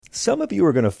Some of you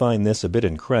are going to find this a bit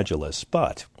incredulous,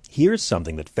 but here's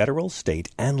something that federal, state,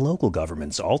 and local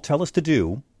governments all tell us to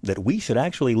do that we should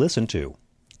actually listen to.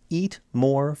 Eat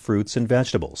more fruits and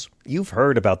vegetables. You've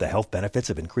heard about the health benefits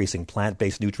of increasing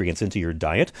plant-based nutrients into your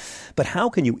diet, but how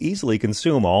can you easily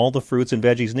consume all the fruits and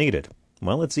veggies needed?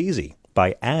 Well, it's easy.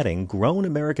 By adding Grown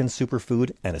American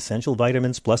Superfood and Essential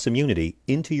Vitamins Plus Immunity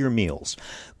into your meals.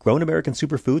 Grown American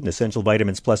Superfood and Essential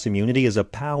Vitamins Plus Immunity is a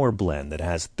power blend that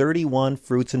has 31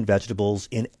 fruits and vegetables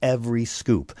in every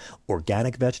scoop.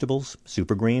 Organic vegetables,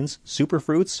 super greens, super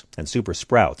fruits, and super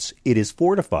sprouts. It is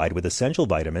fortified with essential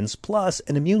vitamins plus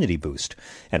an immunity boost.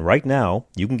 And right now,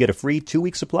 you can get a free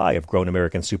 2-week supply of Grown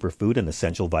American Superfood and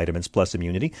Essential Vitamins Plus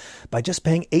Immunity by just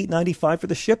paying $8.95 for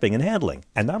the shipping and handling.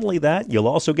 And not only that, you'll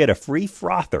also get a free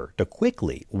frother to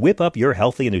quickly whip up your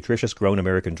healthy and nutritious Grown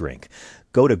American drink.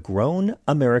 Go to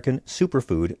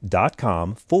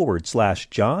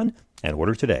grownamericansuperfood.com/John and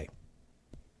order today.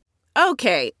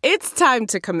 Okay, it's time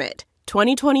to commit.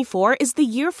 2024 is the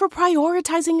year for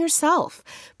prioritizing yourself.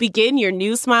 Begin your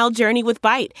new smile journey with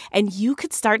Byte, and you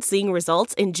could start seeing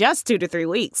results in just 2 to 3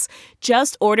 weeks.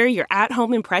 Just order your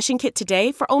at-home impression kit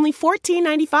today for only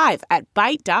 $14.95 at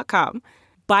Byte.com.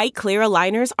 Byte Clear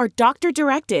aligners are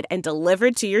doctor-directed and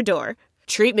delivered to your door.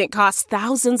 Treatment costs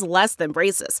thousands less than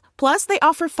braces. Plus, they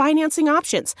offer financing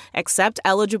options, accept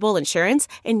eligible insurance,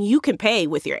 and you can pay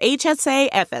with your HSA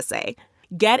FSA.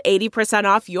 Get 80%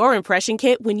 off your impression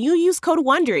kit when you use code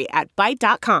WONDERY at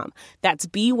Byte.com. That's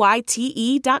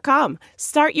BYTE.com.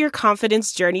 Start your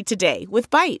confidence journey today with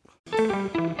Byte.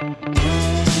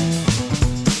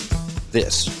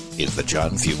 This is the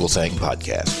John Fugelsang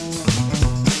Podcast.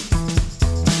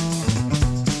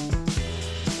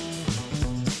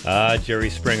 Jerry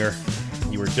Springer,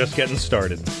 you were just getting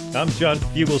started. I'm John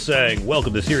Fugelsang.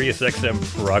 Welcome to Sirius XM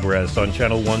Progress on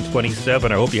Channel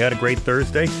 127. I hope you had a great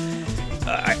Thursday.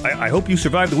 I hope you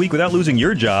survived the week without losing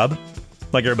your job,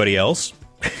 like everybody else.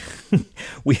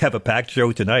 We have a packed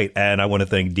show tonight, and I want to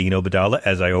thank Dean Obeidallah,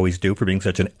 as I always do, for being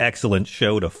such an excellent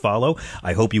show to follow.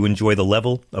 I hope you enjoy the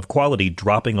level of quality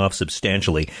dropping off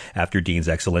substantially after Dean's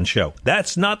excellent show.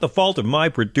 That's not the fault of my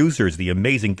producers, the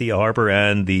amazing Thea Harper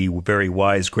and the very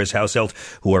wise Chris Hauselt,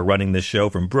 who are running this show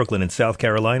from Brooklyn and South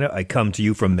Carolina. I come to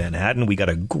you from Manhattan. We got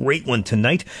a great one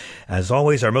tonight. As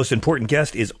always, our most important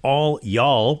guest is all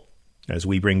y'all. As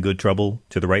we bring good trouble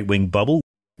to the right-wing bubble,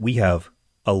 we have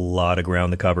a lot of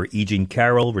ground to cover. E. Jean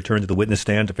Carroll returned to the witness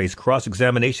stand to face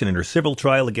cross-examination in her civil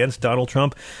trial against Donald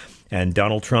Trump. And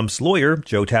Donald Trump's lawyer,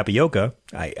 Joe Tapioca,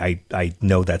 I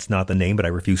know that's not the name, but I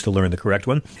refuse to learn the correct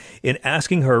one, in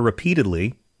asking her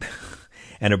repeatedly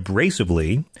and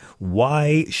abrasively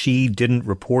why she didn't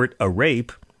report a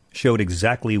rape, showed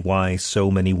exactly why so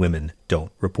many women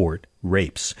don't report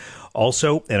rapes.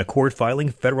 Also, in a court filing,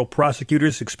 federal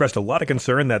prosecutors expressed a lot of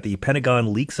concern that the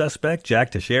Pentagon leak suspect,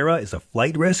 Jack Teixeira, is a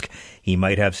flight risk. He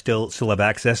might have still have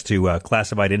access to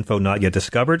classified info not yet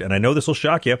discovered. And I know this will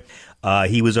shock you.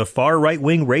 He was a far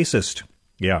right-wing racist.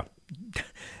 Yeah.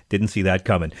 Didn't see that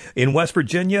coming. In West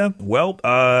Virginia, well,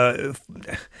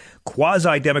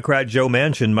 quasi-Democrat Joe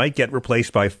Manchin might get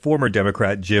replaced by former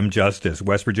Democrat Jim Justice.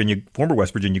 Former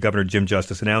West Virginia Governor Jim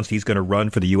Justice announced he's going to run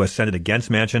for the U.S. Senate against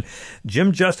Manchin.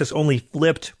 Jim Justice only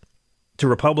flipped to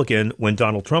Republican when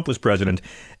Donald Trump was president.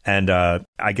 And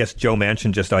I guess Joe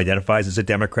Manchin just identifies as a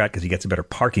Democrat because he gets a better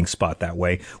parking spot that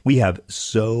way. We have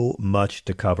so much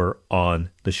to cover on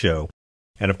the show.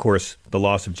 And, of course, the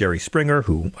loss of Jerry Springer,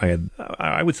 who I had,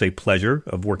 I would say, pleasure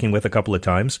of working with a couple of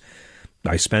times.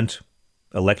 I spent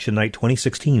election night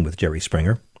 2016 with Jerry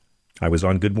Springer. I was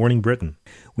on Good Morning Britain.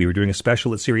 We were doing a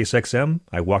special at Sirius XM.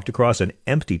 I walked across an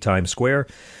empty Times Square,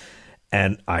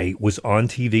 and I was on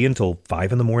TV until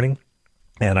 5 in the morning.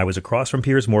 And I was across from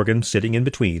Piers Morgan, sitting in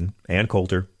between Ann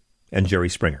Coulter and Jerry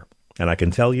Springer. And I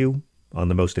can tell you, on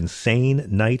the most insane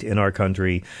night in our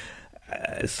country,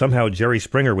 somehow Jerry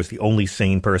Springer was the only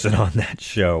sane person on that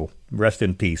show. Rest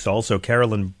in peace. Also,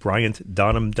 Carolyn Bryant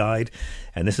Donham died,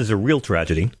 and this is a real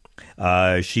tragedy.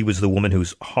 She was the woman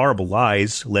whose horrible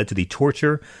lies led to the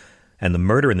torture and the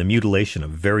murder and the mutilation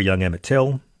of very young Emmett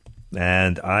Till,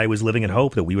 and I was living in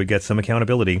hope that we would get some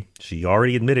accountability. She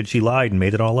already admitted she lied and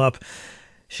made it all up.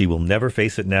 She will never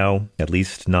face it now, at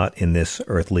least not in this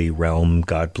earthly realm.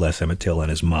 God bless Emmett Till and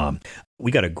his mom. We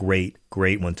got a great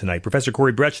one tonight. Professor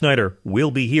Corey Brettschneider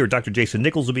will be here. Dr. Jason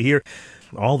Nichols will be here.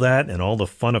 All that and all the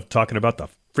fun of talking about the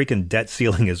freaking debt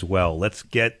ceiling as well. Let's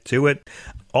get to it.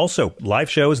 Also, live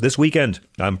shows this weekend.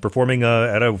 I'm performing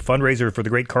at a fundraiser for the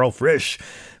great Carl Frisch,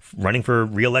 running for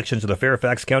re-election to the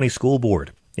Fairfax County School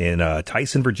Board in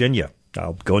Tyson, Virginia.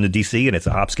 I'll go into D.C., and it's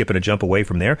a hop, skip, and a jump away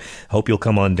from there. Hope you'll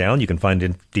come on down. You can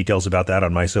find details about that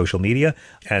on my social media.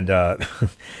 And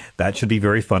that should be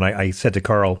very fun. I said to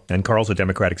Carl, and Carl's a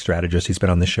Democratic strategist. He's been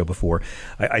on this show before.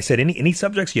 I said, any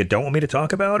subjects you don't want me to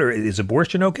talk about? Or is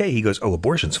abortion okay? He goes, oh,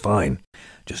 abortion's fine.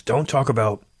 Just don't talk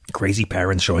about crazy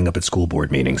parents showing up at school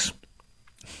board meetings.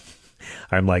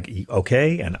 I'm like,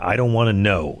 okay, and I don't want to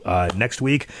know. Next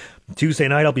week, Tuesday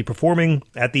night, I'll be performing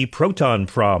at the Proton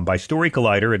Prom by Story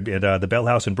Collider at the Bell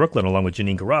House in Brooklyn, along with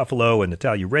Janine Garofalo and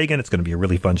Natalia Reagan. It's going to be a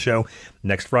really fun show.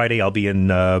 Next Friday, I'll be in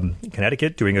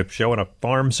Connecticut doing a show on a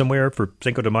farm somewhere for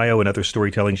Cinco de Mayo, another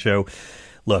storytelling show.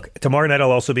 Look, tomorrow night,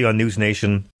 I'll also be on News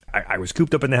Nation. I was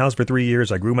cooped up in the house for 3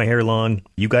 years. I grew my hair long.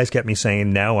 You guys kept me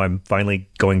sane. Now I'm finally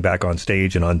going back on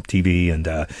stage and on TV and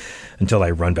until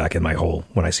I run back in my hole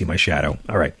when I see my shadow.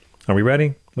 All right. Are we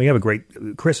ready? We have a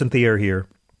great... Chris and Thea are here.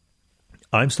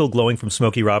 I'm still glowing from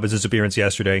Smokey Robinson' appearance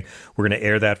yesterday. We're going to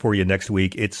air that for you next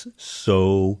week. It's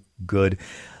so good.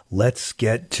 Let's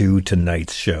get to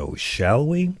tonight's show, shall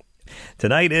we?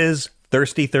 Tonight is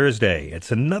Thirsty Thursday.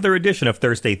 It's another edition of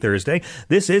Thursday Thursday.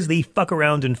 This is the Fuck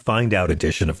Around and Find Out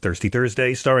edition of Thirsty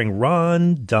Thursday, starring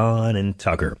Ron, Don, and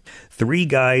Tucker. Three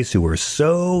guys who are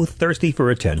so thirsty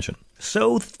for attention,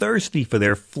 so thirsty for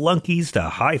their flunkies to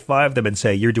high-five them and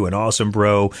say, you're doing awesome,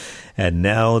 bro. And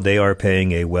now they are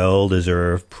paying a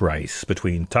well-deserved price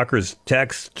between Tucker's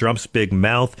texts, Trump's big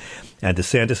mouth, and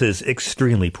DeSantis'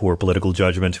 extremely poor political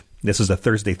judgment. This is a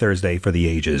Thursday Thursday for the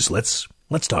ages. Let's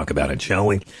talk about it, shall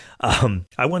we?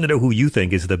 I want to know who you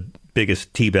think is the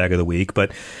biggest teabag of the week.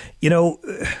 But,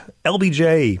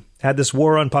 LBJ had this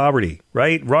war on poverty,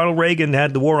 right? Ronald Reagan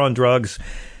had the war on drugs.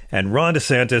 And Ron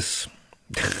DeSantis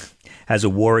has a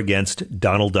war against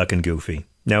Donald Duck and Goofy.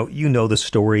 Now, you know the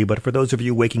story, but for those of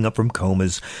you waking up from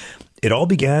comas, it all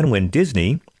began when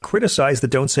Disney criticized the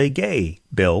Don't Say Gay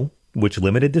bill, which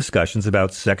limited discussions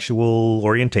about sexual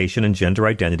orientation and gender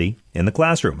identity in the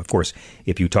classroom. Of course,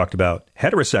 if you talked about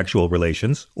heterosexual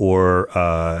relations or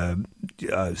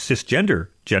cisgender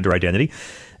gender identity,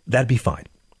 that'd be fine.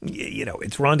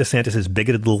 It's Ron DeSantis'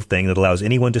 bigoted little thing that allows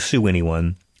anyone to sue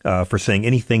anyone for saying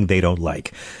anything they don't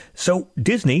like. So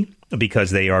Disney,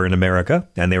 because they are in America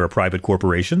and they're a private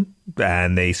corporation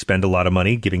and they spend a lot of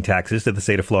money giving taxes to the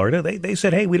state of Florida, they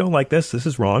said, hey, we don't like this. This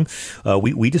is wrong.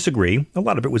 We disagree. A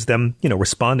lot of it was them,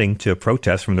 responding to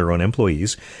protests from their own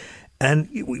employees. And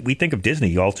we think of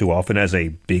Disney all too often as a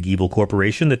big evil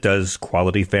corporation that does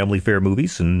quality family fare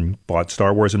movies and bought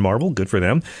Star Wars and Marvel. Good for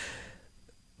them.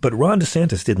 But Ron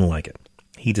DeSantis didn't like it.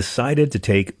 He decided to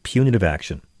take punitive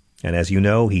action. And as you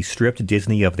know, he stripped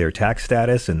Disney of their tax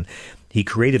status, and he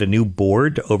created a new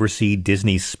board to oversee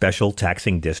Disney's special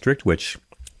taxing district, which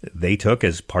they took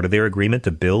as part of their agreement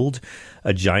to build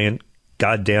a giant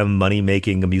goddamn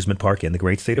money-making amusement park in the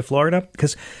great state of Florida.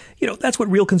 Because, that's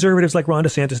what real conservatives like Ron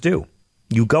DeSantis do.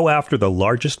 You go after the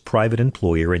largest private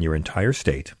employer in your entire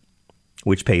state,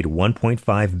 which paid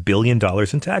 $1.5 billion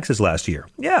in taxes last year.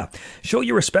 Yeah, show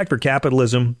your respect for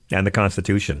capitalism and the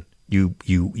Constitution. You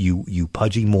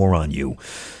pudgy moron, you.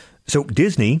 So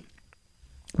Disney,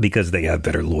 because they have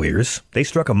better lawyers, they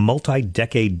struck a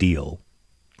multi-decade deal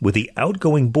with the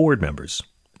outgoing board members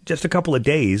just a couple of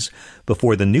days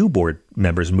before the new board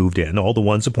members moved in, all the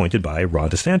ones appointed by Ron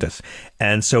DeSantis.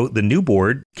 And so the new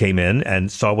board came in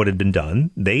and saw what had been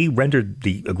done. They rendered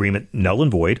the agreement null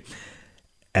and void.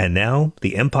 And now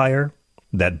the empire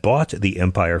that bought the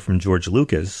empire from George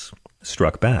Lucas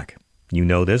struck back. You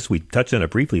know this. We touched on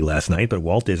it briefly last night, but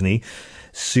Walt Disney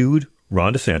sued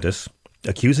Ron DeSantis,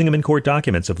 accusing him in court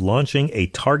documents of launching a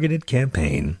targeted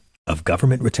campaign of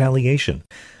government retaliation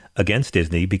against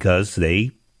Disney because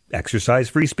they exercise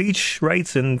free speech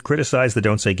rights and criticize the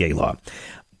Don't Say Gay law.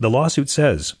 The lawsuit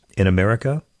says, in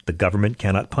America, the government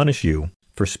cannot punish you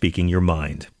for speaking your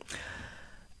mind.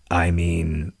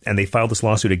 And they filed this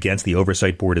lawsuit against the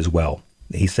Oversight Board as well.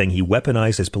 He's saying he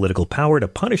weaponized his political power to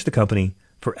punish the company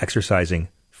for exercising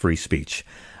free speech.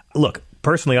 Look,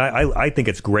 personally, I think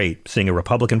it's great seeing a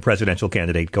Republican presidential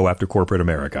candidate go after corporate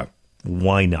America.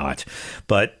 Why not?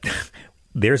 But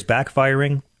there's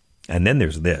backfiring, and then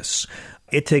there's this.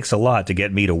 It takes a lot to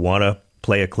get me to want to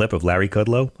play a clip of Larry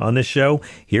Kudlow on this show.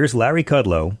 Here's Larry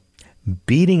Kudlow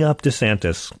beating up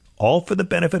DeSantis, all for the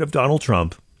benefit of Donald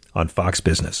Trump, on Fox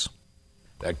Business.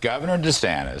 That Governor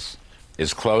DeSantis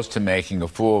is close to making a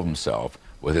fool of himself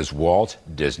with his Walt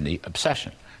Disney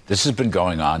obsession. This has been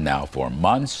going on now for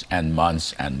months and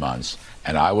months and months,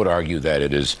 and I would argue that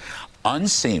it is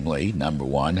unseemly, number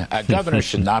one. A governor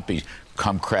should not be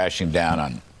come crashing down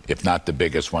on, if not the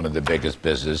biggest, one of the biggest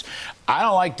businesses. I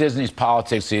don't like Disney's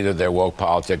politics either, their woke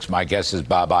politics. My guess is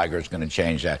Bob Iger is going to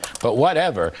change that. But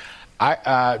whatever.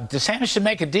 DeSantis should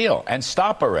make a deal and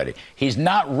stop already. He's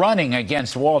not running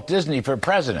against Walt Disney for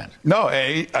president. No,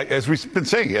 as we've been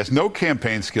saying, he has no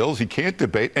campaign skills. He can't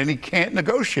debate and he can't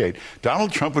negotiate.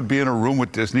 Donald Trump would be in a room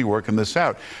with Disney working this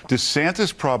out.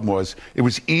 DeSantis' problem was it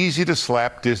was easy to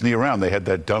slap Disney around. They had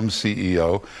that dumb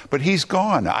CEO, but he's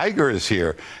gone. Iger is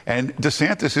here. And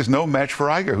DeSantis is no match for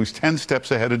Iger, who's 10 steps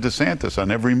ahead of DeSantis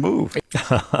on every move.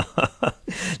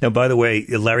 Now, by the way,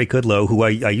 Larry Kudlow, who I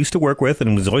used to work with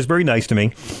and was always very nice to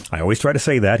me. I always try to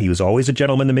say that. He was always a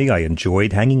gentleman to me. I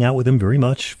enjoyed hanging out with him very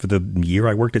much for the year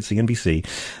I worked at CNBC.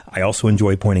 I also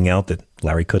enjoy pointing out that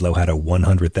Larry Kudlow had a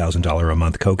 $100,000 a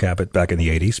month coke habit back in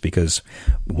the 80s, because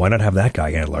why not have that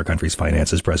guy handle our country's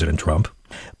finances, President Trump?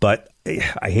 But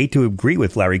I hate to agree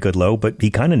with Larry Kudlow, but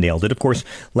he kind of nailed it. Of course,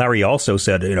 Larry also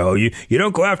said, you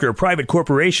don't go after a private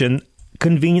corporation,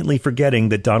 conveniently forgetting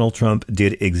that Donald Trump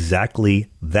did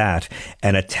exactly that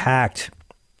and attacked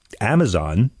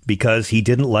Amazon because he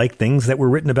didn't like things that were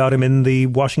written about him in the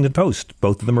Washington Post.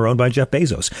 Both of them are owned by Jeff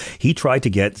Bezos. He tried to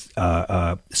get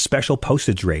special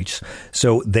postage rates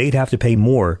so they'd have to pay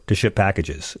more to ship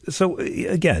packages. So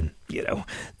again,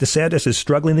 DeSantis is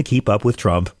struggling to keep up with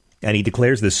Trump, and he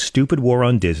declares this stupid war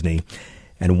on Disney.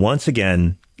 And once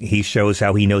again, he shows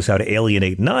how he knows how to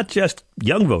alienate not just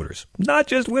young voters, not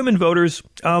just women voters,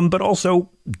 but also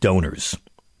donors.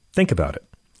 Think about it.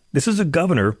 This is a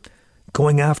governor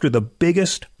going after the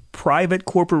biggest private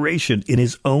corporation in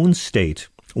his own state,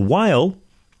 while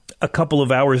a couple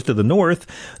of hours to the north,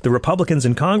 the Republicans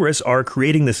in Congress are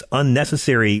creating this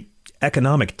unnecessary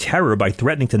economic terror by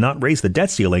threatening to not raise the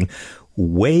debt ceiling.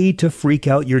 Way to freak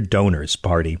out your donors,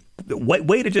 party.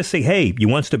 Way to just say, hey, you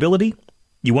want stability?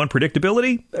 You want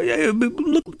predictability?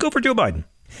 Go for Joe Biden.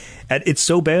 And it's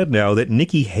so bad now that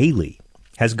Nikki Haley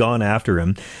has gone after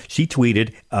him. She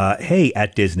tweeted, hey,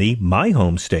 at Disney, my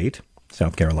home state,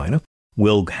 South Carolina,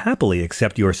 will happily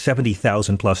accept your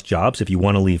 70,000 plus jobs if you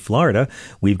want to leave Florida.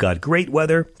 We've got great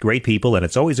weather, great people, and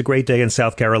it's always a great day in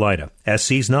South Carolina.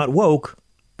 SC's not woke,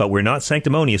 but we're not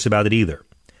sanctimonious about it either.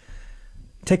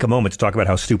 Take a moment to talk about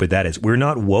how stupid that is. We're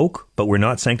not woke, but we're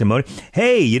not sanctimonious.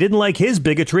 Hey, you didn't like his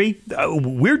bigotry?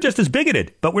 We're just as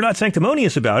bigoted, but we're not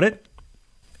sanctimonious about it.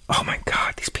 Oh, my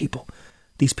God, these people,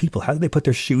 how do they put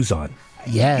their shoes on?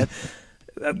 Yeah.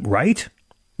 Right?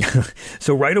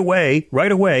 So right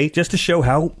away, just to show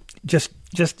how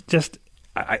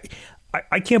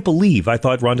I can't believe I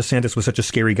thought Ron DeSantis was such a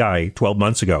scary guy 12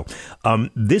 months ago.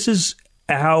 This is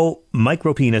how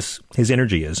micropenis his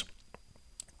energy is.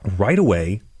 Right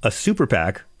away, a super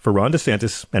PAC for Ron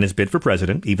DeSantis and his bid for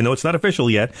president, even though it's not official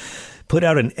yet, put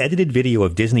out an edited video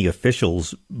of Disney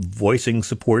officials voicing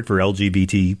support for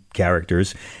LGBT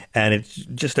characters. And it's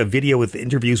just a video with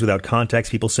interviews without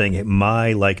context, people saying,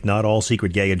 my, like, not all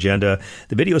secret gay agenda.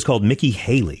 The video is called Mickey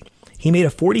Haley. He made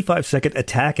a 45-second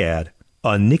attack ad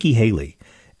on Nikki Haley,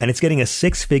 and it's getting a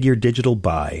 6-figure digital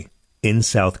buy in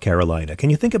South Carolina. Can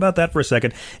you think about that for a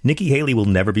second? Nikki Haley will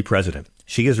never be president.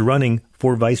 She is running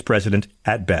for vice president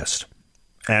at best.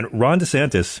 And Ron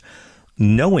DeSantis,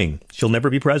 knowing she'll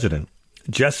never be president,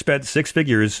 just spent 6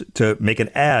 figures to make an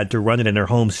ad to run it in her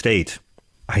home state.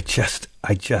 After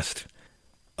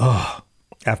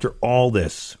all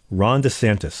this, Ron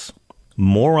DeSantis,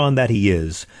 moron that he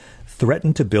is,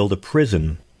 threatened to build a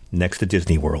prison next to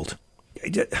Disney World.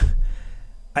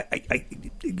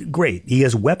 Great. He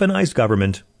has weaponized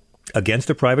government against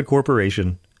a private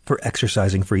corporation for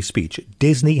exercising free speech.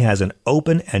 Disney has an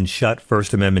open and shut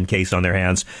First Amendment case on their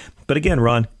hands. But again,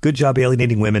 Ron, good job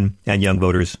alienating women and young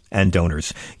voters and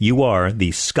donors. You are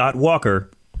the Scott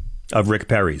Walker of Rick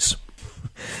Perry's.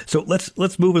 So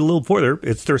let's move it a little further.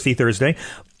 It's Thirsty Thursday.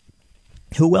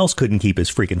 Who else couldn't keep his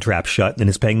freaking trap shut and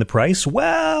is paying the price?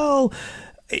 Well,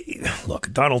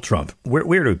 look, Donald Trump.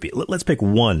 Where do it be? Let's pick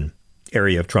one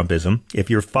area of Trumpism. If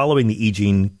you're following the E.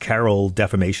 Jean Carroll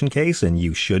defamation case, and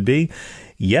you should be,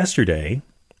 yesterday,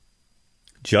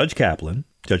 Judge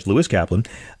Lewis Kaplan,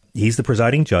 he's the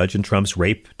presiding judge in Trump's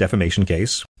rape defamation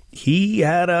case. He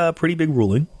had a pretty big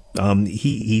ruling.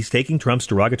 He's taking Trump's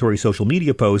derogatory social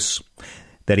media posts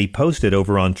that he posted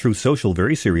over on Truth Social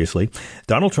very seriously.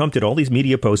 Donald Trump did all these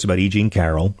media posts about E. Jean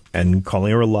Carroll and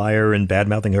calling her a liar and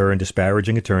bad-mouthing her and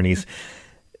disparaging attorneys.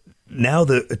 Now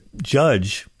the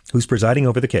judge who's presiding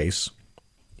over the case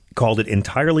called it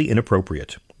entirely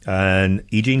inappropriate. And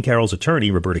E. Jean Carroll's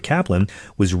attorney, Roberta Kaplan,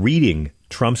 was reading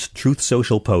Trump's Truth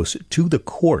Social post to the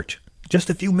court just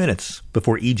a few minutes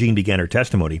before E. Jean began her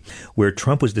testimony, where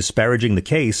Trump was disparaging the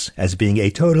case as being a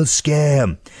total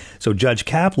scam. So Judge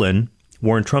Kaplan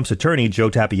warned Trump's attorney, Joe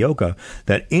Tapioca,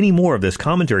 that any more of this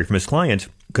commentary from his client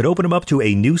could open him up to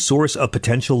a new source of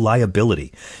potential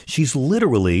liability. She's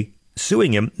literally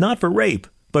suing him not for rape,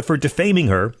 but for defaming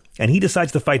her. And he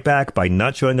decides to fight back by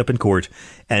not showing up in court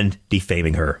and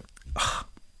defaming her. Ugh.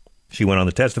 She went on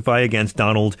to testify against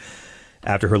Donald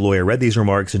after her lawyer read these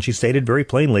remarks, and she stated very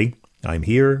plainly, "I'm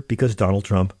here because Donald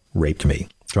Trump raped me."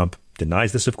 Trump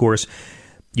denies this, of course,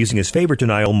 using his favorite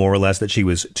denial, more or less, that she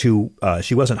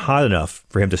wasn't hot enough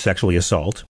for him to sexually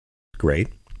assault. Great.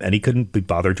 And he couldn't be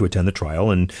bothered to attend the trial.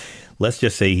 And let's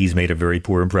just say he's made a very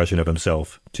poor impression of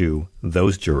himself to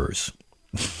those jurors.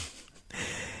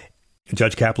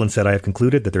 Judge Kaplan said, "I have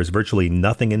concluded that there's virtually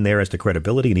nothing in there as to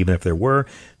credibility, and even if there were,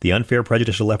 the unfair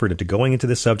prejudicial effort into going into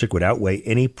this subject would outweigh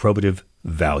any probative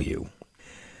value."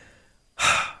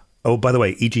 Oh, by the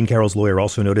way, E. Jean Carroll's lawyer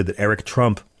also noted that Eric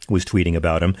Trump was tweeting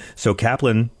about him. So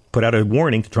Kaplan put out a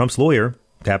warning to Trump's lawyer,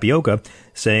 Tapioca,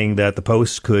 saying that the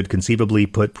post could conceivably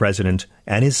put President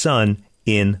and his son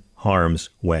in harm's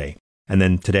way. And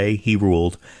then today he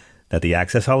ruled that the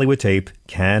Access Hollywood tape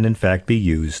can, in fact, be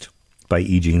used by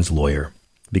E. Jean's lawyer,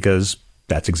 because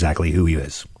that's exactly who he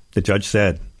is. The judge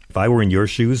said, "If I were in your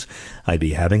shoes, I'd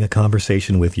be having a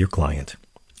conversation with your client."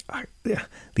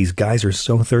 These guys are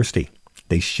so thirsty.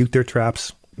 They shoot their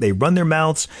traps. They run their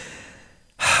mouths.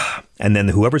 And then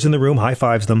whoever's in the room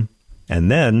high-fives them.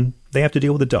 And then they have to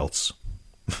deal with adults.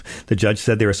 The judge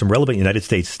said there are some relevant United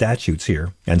States statutes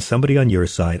here, and somebody on your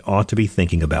side ought to be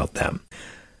thinking about them.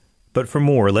 But for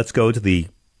more, let's go to the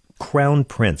crown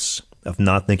prince of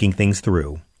not thinking things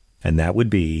through, and that would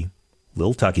be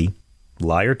Lil Tucky,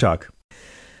 Liar Tuck,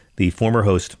 the former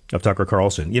host of Tucker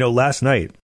Carlson. You know, last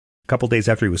night, a couple days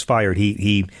after he was fired,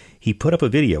 he put up a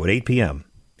video at 8 p.m.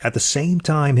 at the same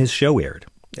time his show aired,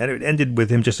 and it ended with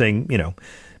him just saying,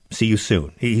 "See you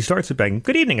soon." He starts it bang,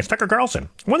 "Good evening, it's Tucker Carlson.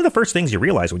 One of the first things you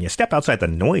realize when you step outside the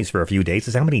noise for a few days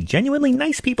is how many genuinely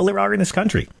nice people there are in this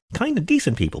country. Kind of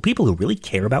decent people who really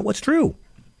care about what's true."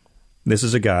 This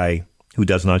is a guy who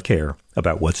does not care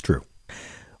about what's true.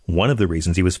 One of the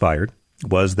reasons he was fired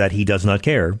was that he does not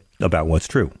care about what's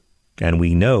true. And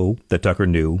we know that Tucker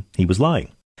knew he was lying.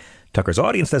 Tucker's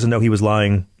audience doesn't know he was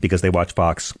lying because they watch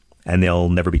Fox, and they'll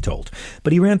never be told.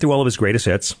 But he ran through all of his greatest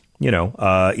hits,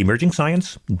 emerging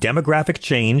science, demographic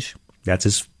change. That's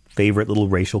his favorite little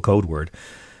racial code word.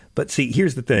 But see,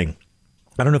 here's the thing.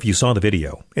 I don't know if you saw the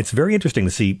video. It's very interesting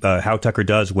to see how Tucker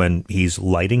does when he's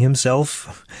lighting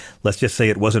himself. Let's just say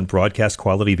it wasn't broadcast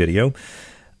quality video.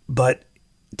 But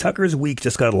Tucker's week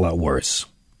just got a lot worse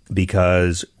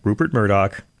because Rupert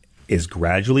Murdoch is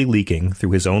gradually leaking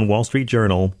through his own Wall Street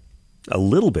Journal a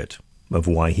little bit of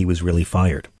why he was really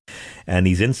fired. And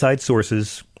these inside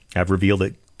sources have revealed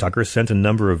that Tucker sent a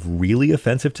number of really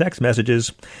offensive text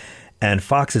messages, and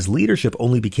Fox's leadership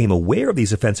only became aware of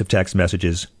these offensive text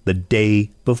messages the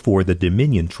day before the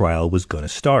Dominion trial was going to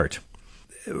start.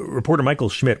 Reporter Michael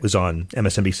Schmidt was on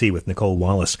MSNBC with Nicole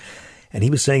Wallace, and he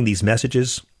was saying these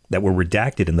messages that were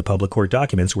redacted in the public court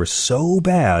documents were so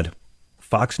bad,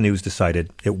 Fox News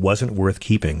decided it wasn't worth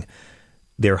keeping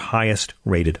their highest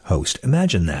rated host.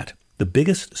 Imagine that. The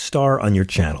biggest star on your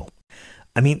channel.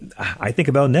 I mean, I think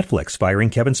about Netflix firing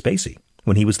Kevin Spacey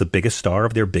when he was the biggest star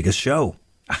of their biggest show.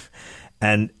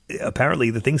 And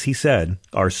apparently the things he said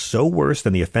are so worse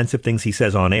than the offensive things he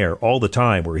says on air all the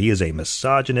time, where he is a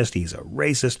misogynist, he's a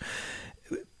racist.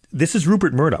 This is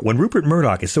Rupert Murdoch. When Rupert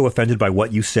Murdoch is so offended by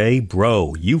what you say,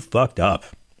 bro, you fucked up.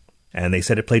 And they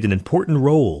said it played an important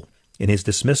role in his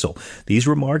dismissal. These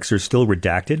remarks are still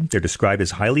redacted. They're described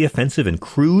as highly offensive and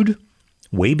crude,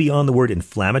 way beyond the word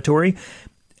inflammatory.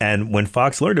 And when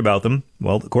Fox learned about them,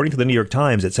 well, according to the New York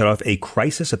Times, it set off a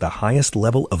crisis at the highest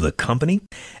level of the company.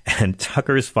 And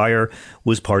Tucker's fire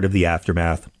was part of the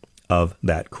aftermath of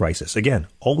that crisis. Again,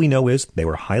 all we know is they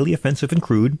were highly offensive and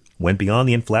crude, went beyond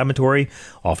the inflammatory,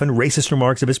 often racist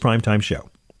remarks of his primetime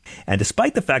show. And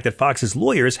despite the fact that Fox's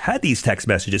lawyers had these text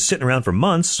messages sitting around for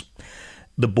months,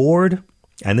 the board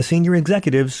and the senior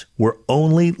executives were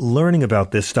only learning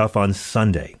about this stuff on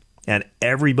Sunday. And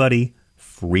everybody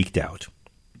freaked out.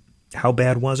 How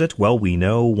bad was it? Well, we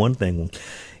know one thing.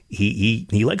 He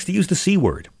likes to use the C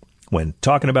word when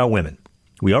talking about women.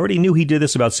 We already knew he did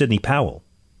this about Sidney Powell,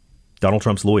 Donald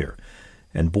Trump's lawyer.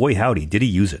 And boy, howdy, did he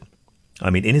use it. I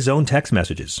mean, in his own text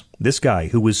messages, this guy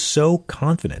who was so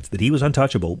confident that he was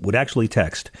untouchable would actually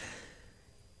text.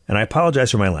 And I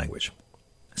apologize for my language.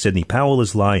 Sidney Powell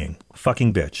is lying.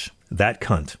 Fucking bitch. That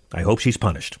cunt. I hope she's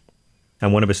punished.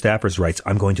 And one of his staffers writes,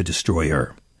 I'm going to destroy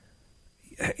her.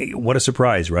 What a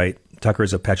surprise, right?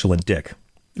 Tucker's a petulant dick.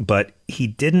 But he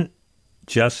didn't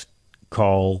just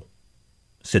call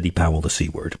Sidney Powell the C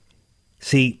word.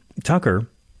 See, Tucker,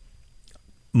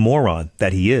 moron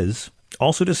that he is,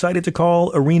 also decided to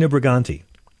call Irina Briganti,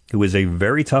 who is a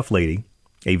very tough lady,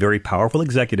 a very powerful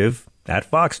executive at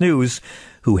Fox News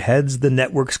who heads the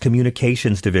network's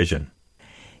communications division.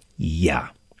 Yeah,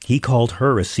 he called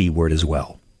her a C word as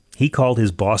well. He called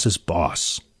his boss's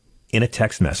boss in a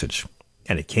text message,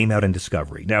 and it came out in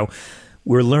Discovery. Now,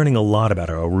 we're learning a lot about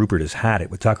how Rupert has had it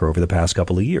with Tucker over the past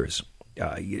couple of years.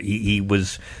 He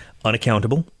was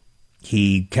unaccountable.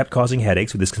 He kept causing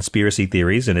headaches with his conspiracy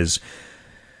theories and his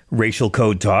racial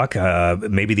code talk.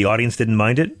 Maybe the audience didn't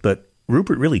mind it, but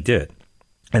Rupert really did.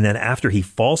 And then after he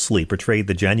falsely portrayed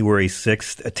the January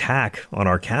 6th attack on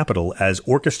our Capitol as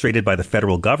orchestrated by the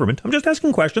federal government, I'm just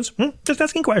asking questions,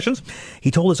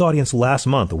 he told his audience last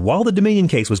month, while the Dominion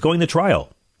case was going to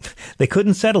trial, they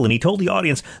couldn't settle, and he told the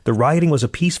audience the rioting was a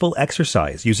peaceful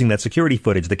exercise using that security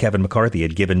footage that Kevin McCarthy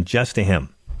had given just to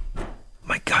him.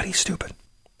 My God, he's stupid.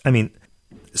 I mean,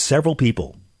 several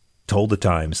people told the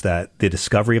Times that the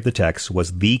discovery of the text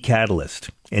was the catalyst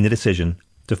in the decision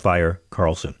to fire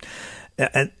Carlson.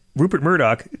 And Rupert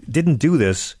Murdoch didn't do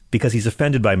this because he's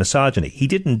offended by misogyny. He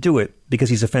didn't do it because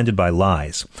he's offended by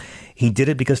lies. He did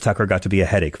it because Tucker got to be a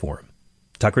headache for him.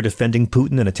 Tucker defending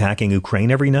Putin and attacking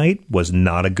Ukraine every night was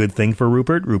not a good thing for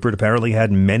Rupert. Rupert apparently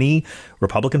had many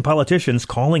Republican politicians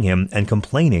calling him and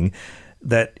complaining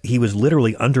that he was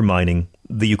literally undermining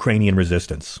the Ukrainian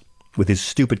resistance with his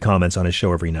stupid comments on his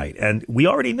show every night. And we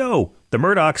already know the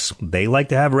Murdochs, they like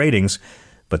to have ratings,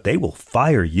 but they will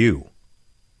fire you.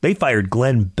 They fired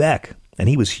Glenn Beck, and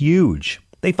he was huge.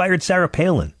 They fired Sarah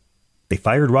Palin. They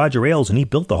fired Roger Ailes, and he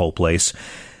built the whole place.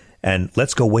 And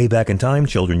let's go way back in time,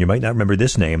 children. You might not remember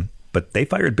this name, but they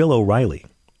fired Bill O'Reilly.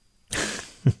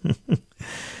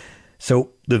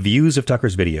 So the views of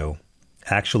Tucker's video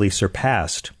actually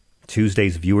surpassed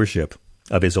Tuesday's viewership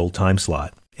of his old time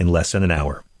slot in less than an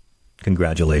hour.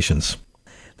 Congratulations.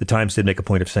 The Times did make a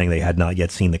point of saying they had not yet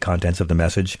seen the contents of the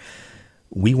message.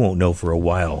 We won't know for a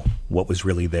while what was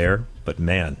really there, but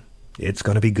man, it's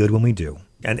going to be good when we do.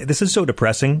 And this is so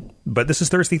depressing, but this is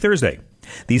Thirsty Thursday.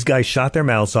 These guys shot their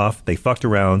mouths off. They fucked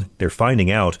around. They're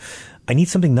finding out. I need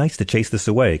something nice to chase this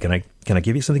away. Can I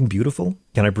give you something beautiful?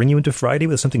 Can I bring you into Friday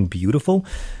with something beautiful?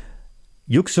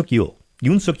 Yoon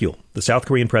Suk-yeol, the South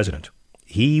Korean president.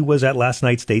 He was at last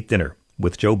night's state dinner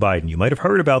with Joe Biden. You might have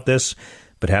heard about this,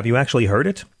 but have you actually heard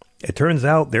it? It turns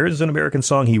out there is an American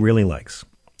song he really likes.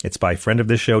 It's by friend of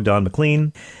this show, Don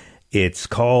McLean. It's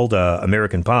called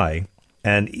American Pie.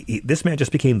 And this man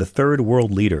just became the third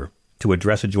world leader to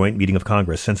address a joint meeting of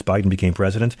Congress since Biden became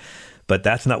president. But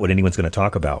that's not what anyone's going to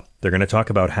talk about. They're going to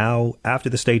talk about how, after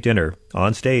the state dinner,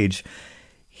 on stage,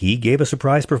 he gave a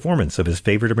surprise performance of his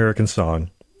favorite American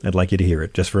song. I'd like you to hear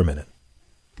it just for a minute.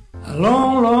 A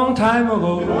long, long time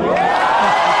ago,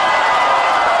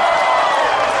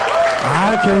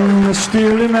 I can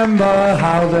still remember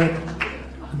how that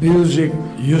music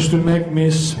used to make me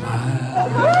smile.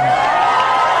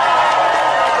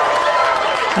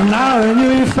 And now I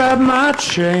knew if I had my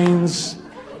chains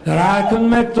that I could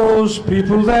make those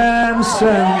people dance,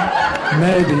 and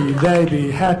maybe they'd be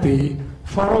happy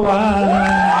for a while.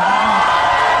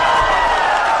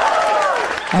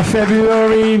 A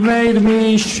February made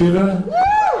me shiver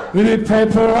with the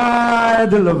paper I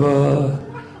deliver.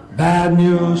 Bad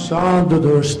news on the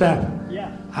doorstep.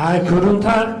 I couldn't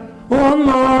take one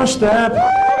more step.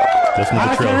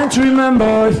 I can't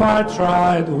remember if I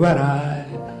tried when I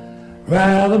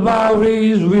read about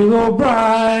his willow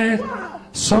bride.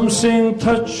 Something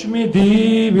touched me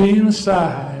deep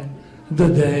inside the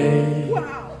day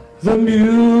the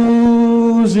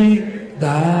music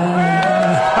died.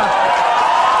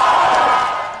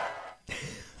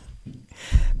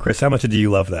 Chris, how much do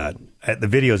you love that? The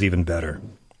video's even better.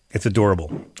 It's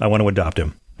adorable. I want to adopt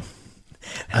him.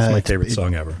 That's my favorite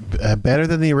song ever. Better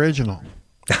than the original.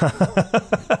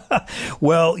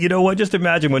 Well, you know what? Just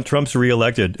imagine when Trump's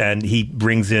reelected and he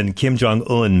brings in Kim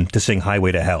Jong-un to sing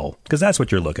Highway to Hell, because that's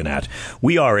what you're looking at.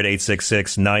 We are at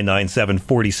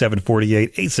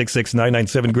 866-997-4748,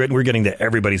 866-997-GRIT. We're getting to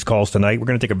everybody's calls tonight. We're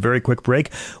going to take a very quick break.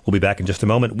 We'll be back in just a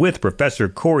moment with Professor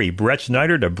Corey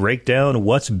Brettschneider to break down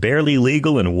what's barely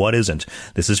legal and what isn't.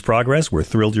 This is Progress. We're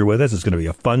thrilled you're with us. It's going to be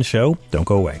a fun show. Don't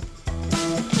go away.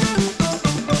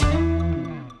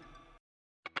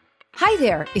 Hi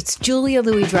there, it's Julia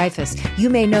Louis-Dreyfus.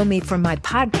 You may know me from my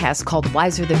podcast called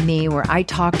Wiser Than Me, where I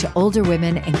talk to older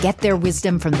women and get their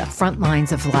wisdom from the front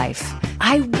lines of life.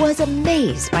 I was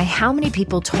amazed by how many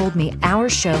people told me our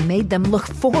show made them look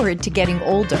forward to getting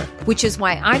older, which is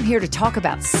why I'm here to talk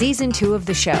about season 2 of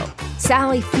the show.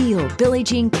 Sally Field, Billie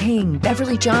Jean King,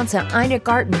 Beverly Johnson, Ina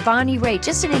Garten, Bonnie Raitt,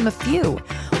 just to name a few.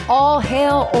 All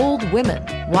hail old women.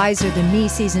 Wiser Than Me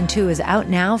season 2 is out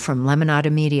now from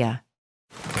Lemonada Media.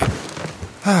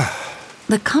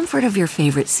 The comfort of your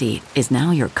favorite seat is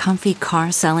now your comfy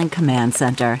car selling command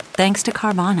center, thanks to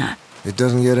Carvana. It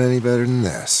doesn't get any better than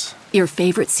this. Your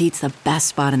favorite seat's the best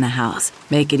spot in the house.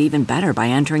 Make it even better by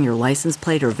entering your license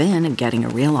plate or VIN and getting a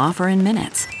real offer in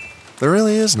minutes. There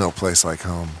really is no place like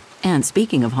home. And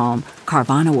speaking of home,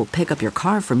 Carvana will pick up your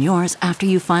car from yours after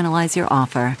you finalize your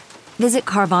offer. Visit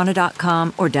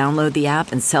Carvana.com or download the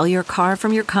app and sell your car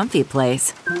from your comfy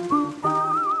place.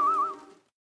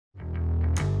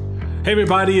 Hey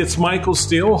everybody, it's Michael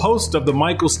Steele, host of the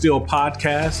Michael Steele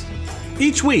Podcast.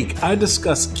 Each week, I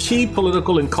discuss key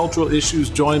political and cultural issues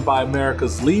joined by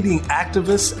America's leading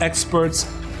activists, experts,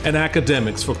 and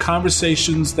academics for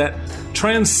conversations that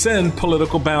transcend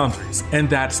political boundaries. And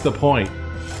that's the point.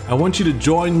 I want you to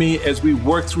join me as we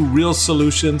work through real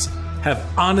solutions, have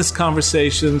honest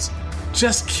conversations,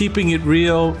 just keeping it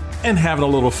real and having a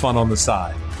little fun on the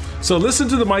side. So listen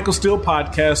to the Michael Steele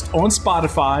Podcast on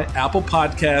Spotify, Apple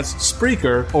Podcasts,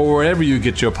 Spreaker, or wherever you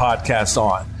get your podcasts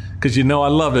on, because you know I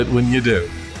love it when you do.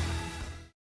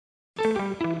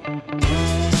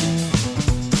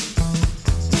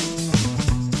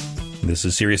 This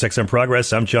is SiriusXM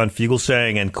Progress. I'm John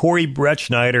Fugelsang, and Corey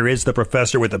Brettschneider is the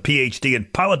professor with a PhD in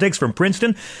politics from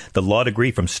Princeton, the law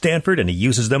degree from Stanford, and he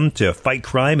uses them to fight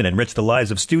crime and enrich the lives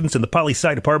of students in the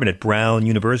poli-sci department at Brown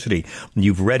University.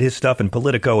 You've read his stuff in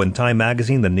Politico and Time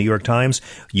Magazine, the New York Times.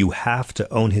 You have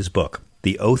to own his book,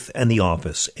 The Oath and the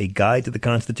Office, a guide to the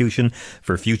Constitution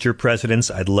for future presidents.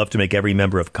 I'd love to make every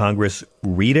member of Congress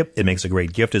read it. It makes a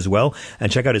great gift as well.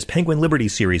 And check out his Penguin Liberty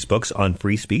series books on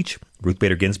free speech, Ruth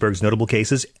Bader Ginsburg's notable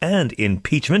cases, and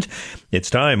impeachment. It's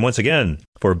time, once again,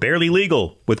 for Barely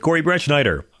Legal with Corey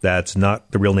Brettschneider. That's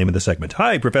not the real name of the segment.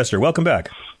 Hi, Professor. Welcome back.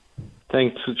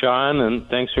 Thanks, John, and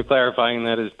thanks for clarifying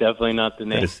that is definitely not the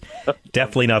name. That is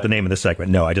definitely not the name of the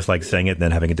segment. No, I just like saying it and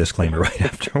then having a disclaimer right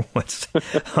afterwards.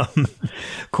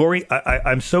 Corey,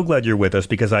 I'm so glad you're with us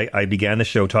because I began the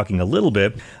show talking a little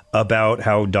bit about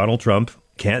how Donald Trump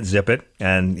can't zip it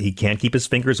and he can't keep his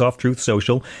fingers off Truth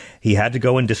Social. He had to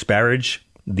go and disparage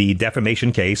the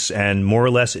defamation case and more or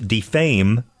less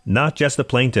defame not just the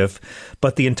plaintiff,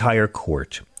 but the entire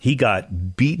court. He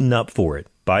got beaten up for it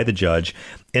by the judge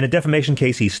in a defamation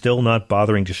case he's still not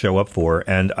bothering to show up for.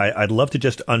 And I'd love to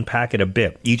just unpack it a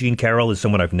bit. E. Jean Carroll is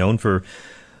someone I've known for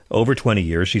over 20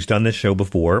 years. She's done this show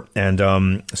before. And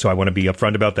so I want to be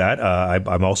upfront about that.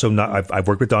 I'm also not, I've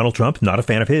worked with Donald Trump, not a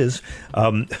fan of his.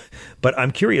 But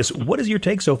I'm curious, what is your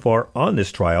take so far on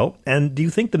this trial? And do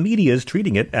you think the media is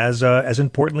treating it as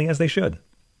importantly as they should?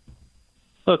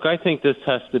 Look, I think this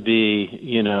has to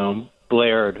be,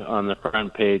 blared on the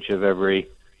front page of every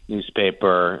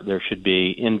newspaper. There should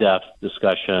be in-depth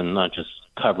discussion, not just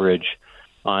coverage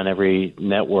on every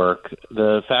network.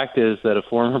 The fact is that a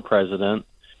former president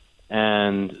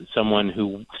and someone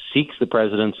who seeks the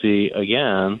presidency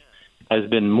again has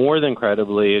been more than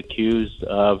credibly accused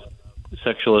of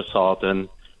sexual assault and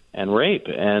rape.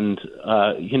 And,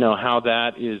 how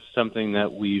that is something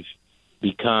that we've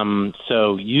become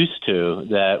so used to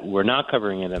that we're not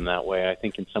covering it in that way. I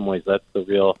think in some ways that's the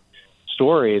real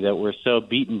story, that we're so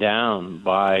beaten down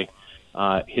by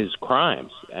his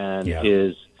crimes and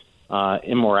his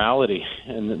immorality.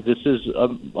 And this is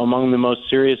among the most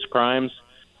serious crimes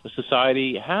the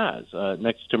society has,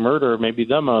 next to murder, maybe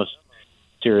the most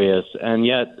serious. And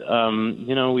yet,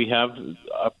 we have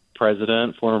a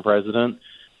president, former president,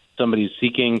 somebody who's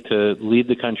seeking to lead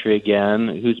the country again,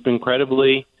 who's been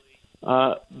credibly,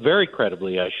 very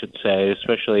credibly, I should say,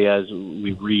 especially as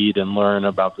we read and learn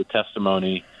about the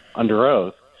testimony under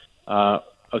oath,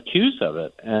 accused of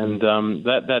it. And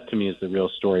that to me is the real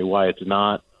story, why it's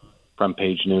not front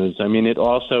page news. I mean, it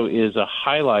also is a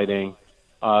highlighting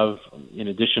of, in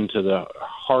addition to the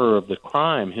horror of the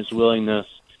crime, his willingness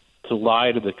to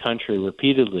lie to the country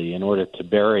repeatedly in order to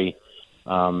bury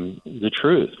the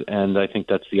truth. And I think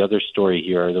that's the other story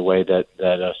here, the way that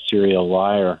a serial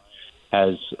liar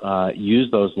has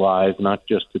used those lies not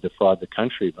just to defraud the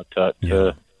country, but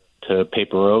to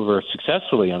paper over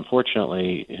successfully,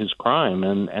 unfortunately, his crime.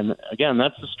 And again,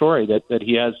 that's the story that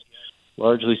he has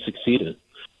largely succeeded.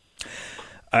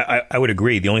 I would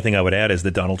agree. The only thing I would add is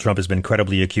that Donald Trump has been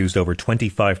credibly accused over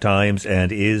 25 times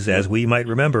and is, as we might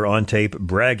remember, on tape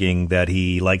bragging that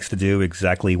he likes to do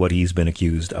exactly what he's been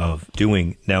accused of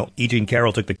doing. Now, E. Jean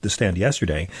Carroll took the stand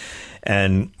yesterday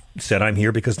and said, I'm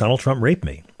here because Donald Trump raped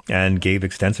me, and gave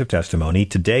extensive testimony.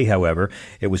 Today, however,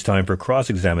 it was time for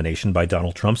cross-examination by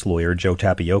Donald Trump's lawyer, Joe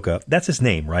Tapioca. That's his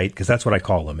name, right? Because that's what I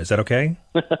call him. Is that okay?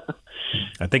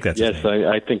 I think that's his name.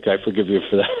 Yes, I think I forgive you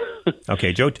for that.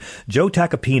 Okay, Joe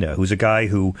Tacopina, who's a guy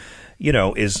who,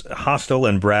 is hostile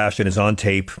and brash and is on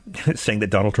tape saying that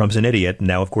Donald Trump's an idiot.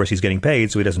 Now, of course, he's getting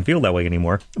paid, so he doesn't feel that way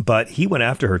anymore. But he went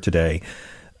after her today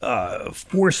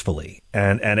forcefully,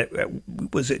 and it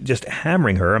was just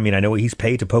hammering her. I mean, I know he's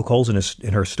paid to poke holes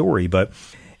in her story, but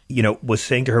was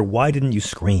saying to her, why didn't you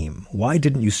scream? Why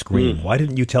didn't you scream? Why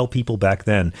didn't you tell people back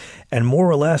then? And more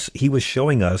or less, he was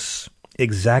showing us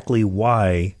exactly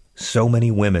why so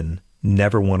many women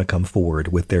never want to come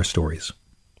forward with their stories.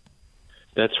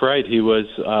 That's right. He was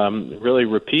really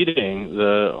repeating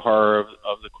the horror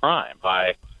of the crime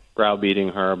by browbeating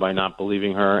her, by not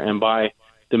believing her, and by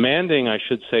demanding, I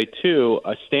should say, too,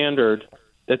 a standard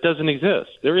that doesn't exist.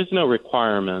 There is no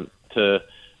requirement to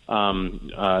there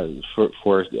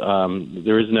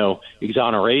is no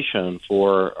exoneration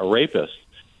for a rapist,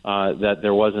 that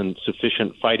there wasn't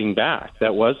sufficient fighting back.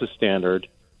 That was a standard,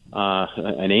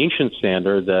 an ancient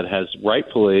standard that has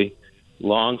rightfully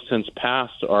long since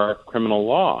passed our criminal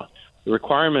law. The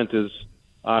requirement is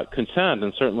consent,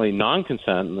 and certainly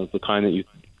non-consent, and the kind that you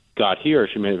got here.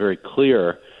 She made it very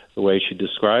clear the way she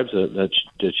describes it, that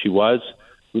she was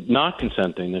not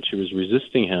consenting, that she was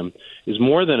resisting him, is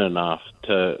more than enough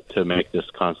to make this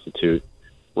constitute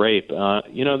rape.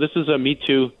 This is a Me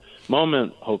Too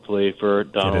moment, hopefully, for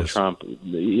Donald Trump,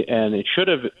 and it should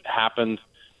have happened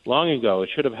long ago. It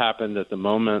should have happened at the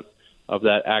moment of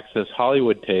that Access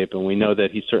Hollywood tape, and we know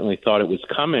that he certainly thought it was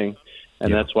coming,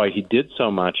 and that's why he did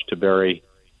so much to bury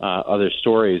other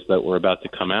stories that were about to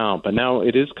come out. But now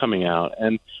it is coming out,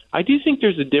 and I do think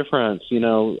there's a difference.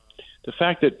 The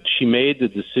fact that she made the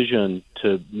decision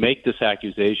to make this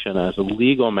accusation as a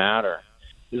legal matter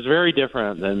is very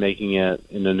different than making it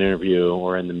in an interview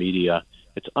or in the media.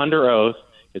 It's under oath.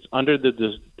 It's under the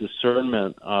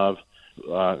discernment of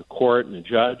court and a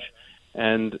judge.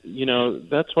 And,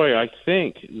 that's why I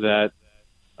think that,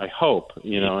 I hope,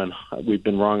 and we've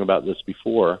been wrong about this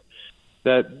before,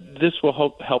 that this will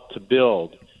help to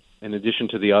build, in addition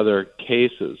to the other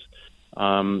cases,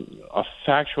 a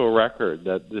factual record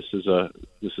that this is a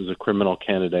criminal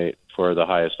candidate for the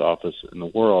highest office in the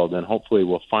world, and hopefully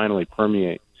will finally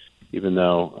permeate, even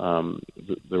though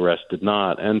the rest did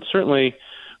not. And certainly,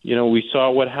 we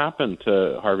saw what happened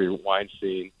to Harvey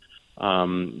Weinstein,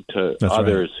 to That's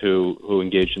others right. who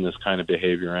engaged in this kind of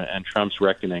behavior, and Trump's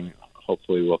reckoning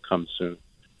hopefully will come soon.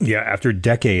 Yeah, after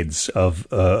decades of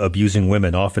abusing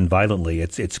women, often violently,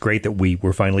 it's great that we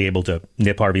were finally able to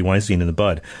nip Harvey Weinstein in the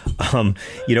bud.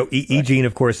 E. Jean,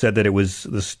 of course, said that it was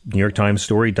this New York Times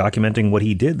story documenting what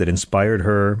he did that inspired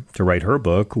her to write her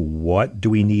book, What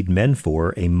Do We Need Men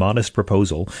For? A Modest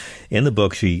Proposal. In the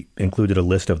book, she included a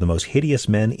list of the most hideous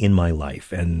men in my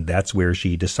life, and that's where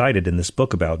she decided in this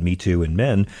book about Me Too and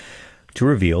men to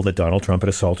reveal that Donald Trump had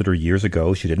assaulted her years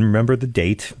ago. She didn't remember the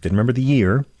date, didn't remember the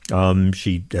year.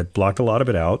 She had blocked a lot of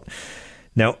it out.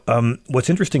 Now, what's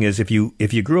interesting is if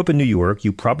you grew up in New York,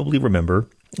 you probably remember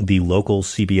the local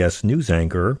CBS News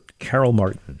anchor, Carol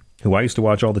Martin, who I used to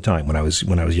watch all the time when I was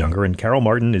younger. And Carol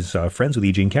Martin is friends with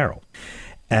E. Jean Carroll.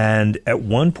 And at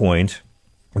one point,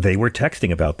 they were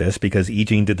texting about this because E.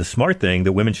 Jean did the smart thing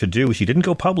that women should do. She didn't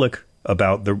go public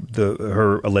about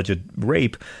her alleged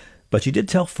rape, but she did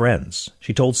tell friends.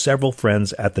 She told several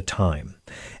friends at the time.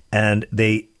 And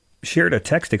they shared a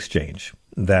text exchange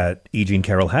that E. Jean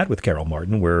Carroll had with Carol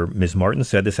Martin, where Ms. Martin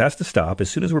said, "This has to stop.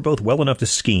 As soon as we're both well enough to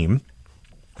scheme,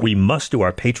 we must do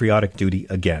our patriotic duty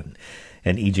again."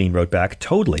 And E. Jean wrote back,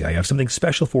 "Totally. I have something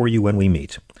special for you when we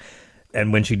meet."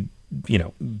 And when she,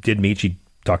 did meet, she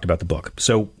talked about the book.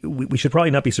 So we should probably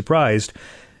not be surprised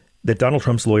that Donald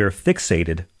Trump's lawyer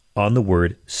fixated on the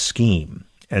word scheme.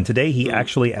 And today he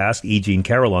actually asked E. Jean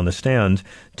Carroll on the stand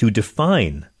to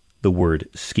define the word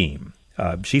scheme.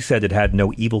 She said it had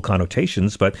no evil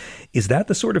connotations, but is that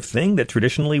the sort of thing that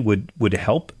traditionally would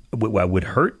hurt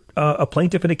a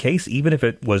plaintiff in a case, even if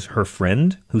it was her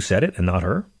friend who said it and not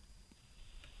her?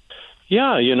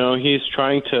 Yeah, he's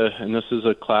trying to, and this is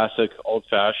a classic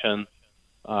old-fashioned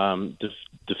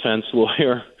defense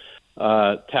lawyer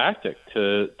tactic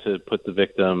to put the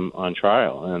victim on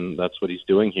trial, and that's what he's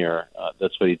doing here.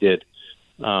 That's what he did.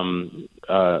 In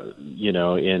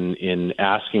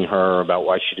asking her about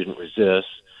why she didn't resist,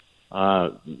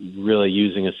 really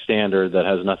using a standard that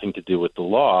has nothing to do with the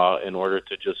law in order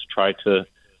to just try to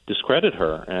discredit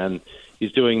her. And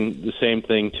he's doing the same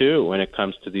thing, too, when it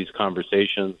comes to these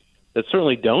conversations that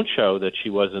certainly don't show that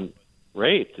she wasn't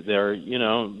raped. They're,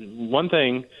 one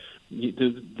thing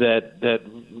that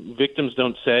victims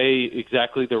don't say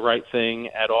exactly the right thing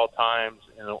at all times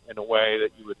in a way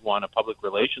that you would want a public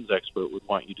relations expert would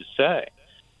want you to say.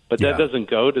 But that doesn't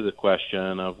go to the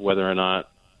question of whether or not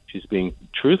she's being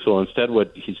truthful. Instead,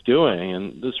 what he's doing,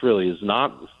 and this really is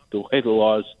not the way the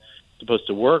law is supposed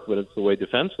to work, but it's the way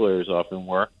defense lawyers often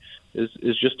work,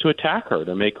 is just to attack her,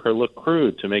 to make her look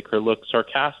crude, to make her look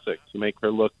sarcastic, to make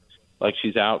her look like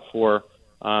she's out for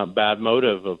bad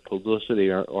motive of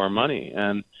publicity or money.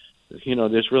 And,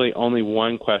 there's really only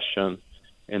one question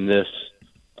in this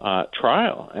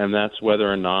trial, and that's whether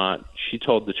or not she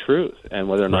told the truth and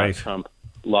whether or not Trump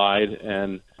lied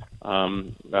and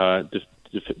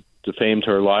defamed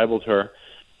her, libeled her.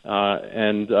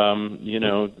 None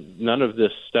of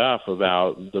this stuff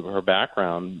about her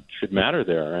background should matter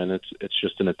there, and it's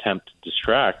just an attempt to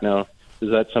distract. Now, does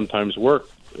that sometimes work?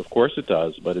 Of course it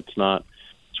does, but it's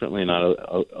certainly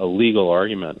not a legal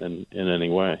argument in any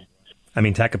way. I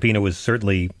mean, Tacopina was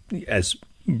certainly as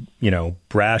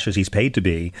brash as he's paid to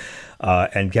be,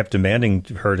 and kept demanding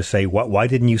her to say, "Why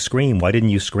didn't you scream? Why didn't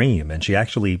you scream?" And she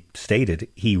actually stated,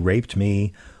 "He raped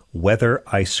me, whether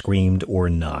I screamed or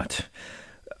not."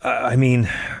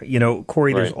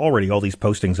 Corey, there's already all these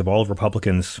postings of all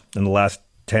Republicans in the last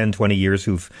 10, 20 years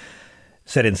who've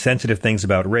said insensitive things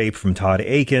about rape, from Todd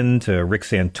Aiken to Rick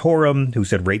Santorum, who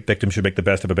said rape victims should make the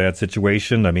best of a bad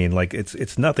situation. I mean,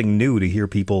 it's nothing new to hear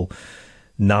people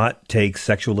not take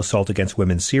sexual assault against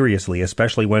women seriously,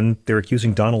 especially when they're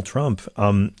accusing Donald Trump.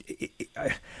 I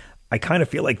kind of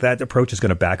feel like that approach is going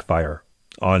to backfire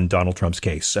on Donald Trump's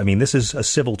case. I mean, this is a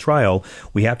civil trial.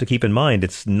 We have to keep in mind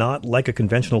it's not like a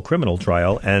conventional criminal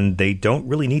trial, and they don't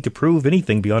really need to prove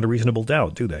anything beyond a reasonable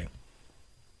doubt, do they?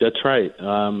 That's right.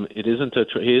 It isn't.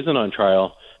 He isn't on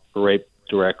trial for rape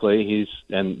directly.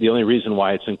 And the only reason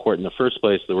why it's in court in the first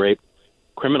place, the rape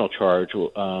criminal charge,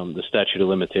 the statute of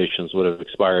limitations would have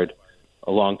expired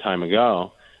a long time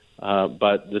ago.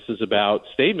 But this is about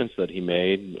statements that he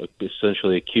made,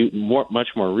 essentially much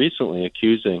more recently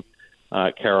accusing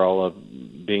Carol of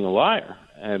being a liar.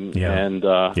 And in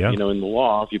the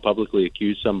law, if you publicly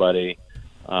accuse somebody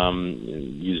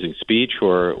using speech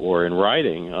or in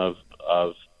writing of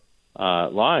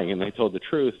lying, and they told the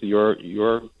truth,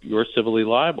 you're civilly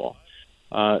liable.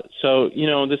 So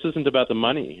this isn't about the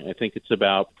money. I think it's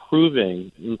about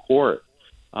proving in court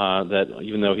that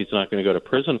even though he's not going to go to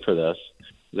prison for this,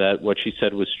 that what she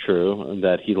said was true, and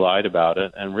that he lied about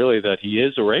it, and really that he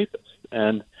is a rapist.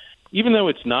 And even though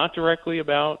it's not directly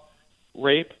about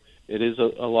rape, it is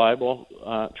a libel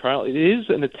trial. It is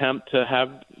an attempt to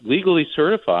have legally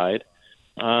certified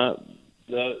the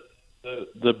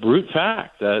brute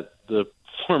fact that the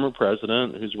former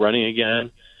president, who's running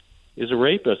again, is a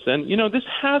rapist. And, this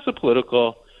has a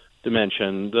political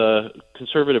dimension. The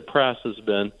conservative press has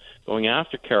been going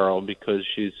after Carol because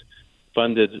she's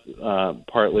funded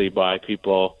partly by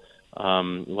people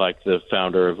like the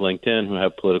founder of LinkedIn who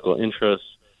have political interests.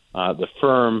 The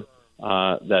firm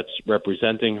that's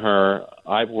representing her,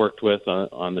 I've worked with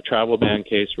on the travel ban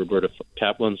case, Roberta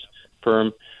Kaplan's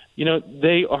firm.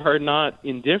 They are not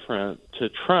indifferent to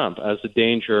Trump as a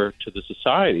danger to the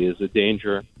society, as a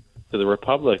danger to the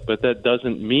republic. But that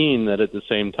doesn't mean that at the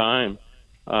same time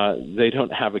they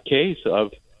don't have a case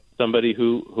of somebody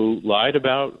who lied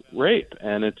about rape.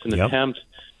 And it's an attempt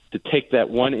to take that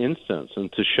one instance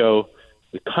and to show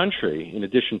the country, in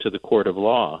addition to the court of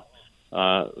law,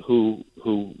 who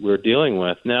we're dealing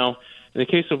with. Now, in the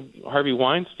case of Harvey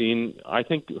Weinstein, I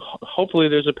think hopefully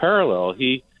there's a parallel.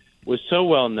 He was so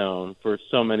well known for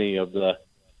so many of the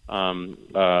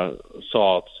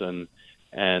assaults and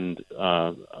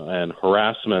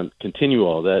harassment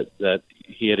continual that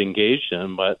he had engaged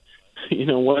in. But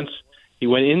once he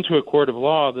went into a court of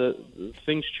law, the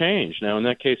things changed. Now, in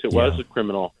that case, it was a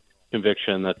criminal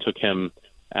conviction that took him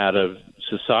out of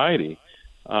society.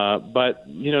 But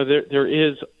there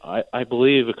is, I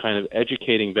believe, a kind of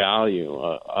educating value,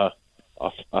 a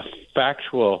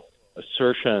factual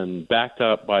assertion backed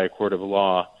up by a court of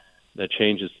law that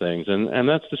changes things, and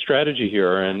that's the strategy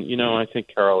here. And I think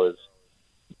Carol is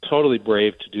totally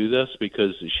brave to do this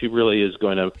because she really is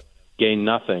going to gain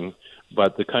nothing,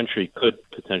 but the country could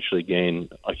potentially gain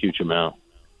a huge amount.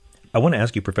 I want to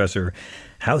ask you, Professor,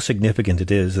 how significant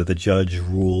it is that the judge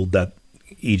ruled that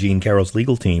E. Jean Carroll's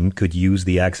legal team could use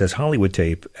the Access Hollywood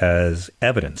tape as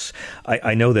evidence.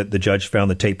 I know that the judge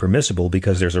found the tape permissible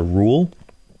because there's a rule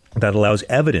that allows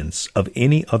evidence of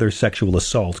any other sexual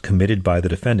assault committed by the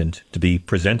defendant to be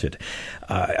presented.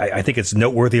 I think it's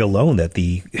noteworthy alone that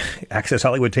the Access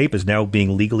Hollywood tape is now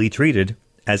being legally treated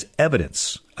as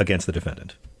evidence against the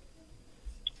defendant.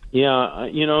 Yeah,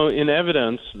 in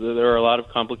evidence, there are a lot of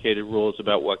complicated rules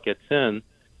about what gets in.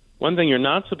 One thing you're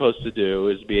not supposed to do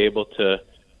is be able to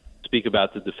speak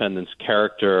about the defendant's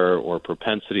character or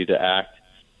propensity to act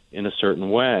in a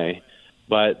certain way.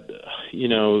 But,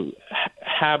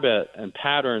 habit and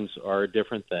patterns are a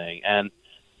different thing. And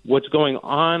what's going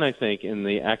on, I think, in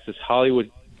the Access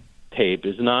Hollywood tape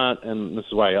is not, and this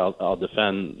is why I'll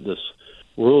defend this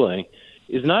ruling,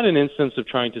 is not an instance of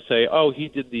trying to say, oh, he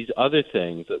did these other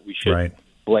things that we should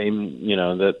blame,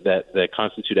 that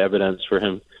constitute evidence for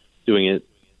him doing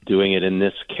it in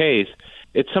this case.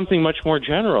 It's something much more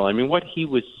general. I mean, what he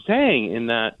was saying in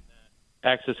that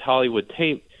Access Hollywood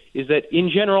tape is that, in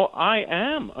general, I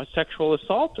am a sexual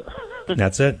assaulter.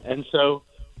 That's it. And so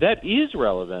that is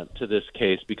relevant to this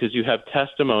case because you have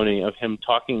testimony of him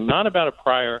talking not about a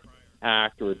prior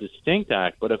act or a distinct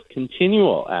act, but of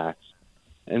continual acts.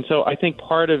 And so I think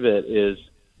part of it is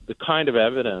the kind of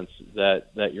evidence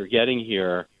that you're getting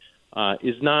here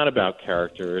is not about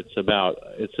character. It's about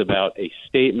a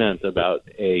statement about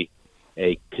a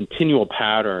continual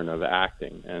pattern of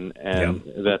acting, and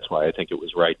that's why I think it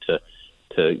was right to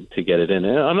get it in.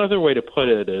 And another way to put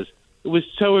it is it was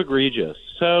so egregious,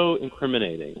 so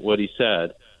incriminating what he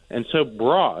said, and so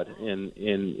broad in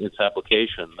its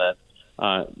application that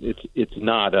it's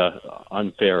not an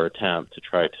unfair attempt to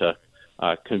try to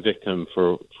convict him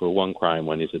for one crime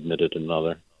when he's admitted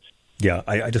another. Yeah,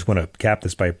 I just want to cap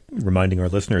this by reminding our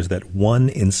listeners that 1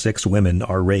 in 6 women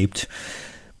are raped,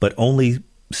 but only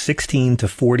 16 to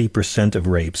 40% of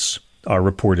rapes are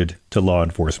reported to law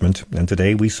enforcement. And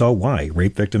today we saw why.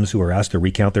 Rape victims who are asked to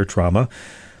recount their trauma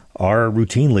are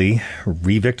routinely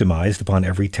re-victimized upon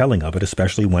every telling of it,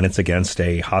 especially when it's against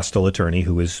a hostile attorney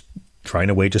who is trying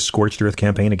to wage a scorched earth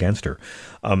campaign against her.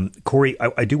 Corey,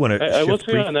 I do want to I will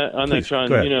say on that, John,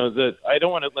 that I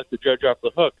don't want to let the judge off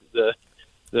the hook.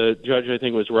 The judge, I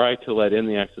think, was right to let in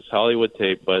the Access Hollywood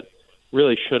tape, but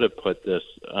really should have put this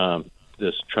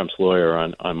Trump's lawyer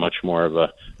on much more of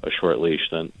a short leash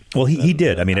than. Well, he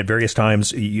did. I mean, at various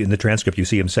times in the transcript, you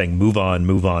see him saying, move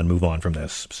on from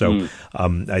this. So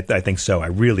I think so. I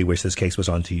really wish this case was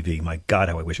on TV. My God,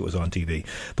 how I wish it was on TV.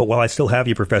 But while I still have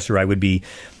you, Professor, I would be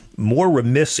more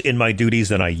remiss in my duties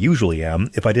than I usually am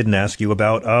if I didn't ask you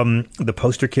about the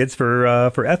poster kids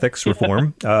for ethics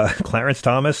reform, Clarence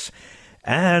Thomas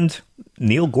and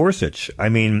Neil Gorsuch. I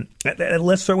mean,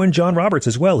 let's throw in John Roberts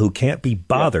as well, who can't be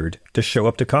bothered to show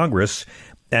up to Congress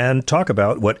and talk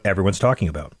about what everyone's talking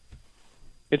about.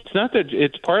 It's not that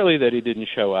it's partly that he didn't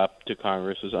show up to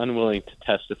Congress, was unwilling to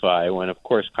testify when, of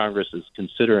course, Congress is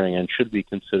considering and should be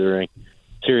considering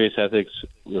serious ethics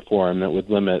reform that would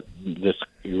limit this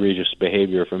egregious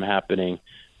behavior from happening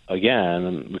again.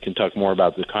 And we can talk more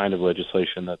about the kind of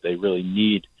legislation that they really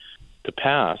need to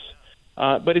pass.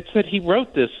 But it's that he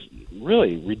wrote this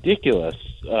really ridiculous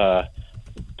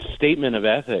statement of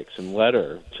ethics and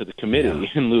letter to the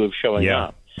committee in lieu of showing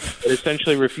up. It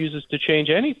essentially refuses to change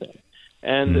anything.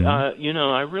 And,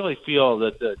 I really feel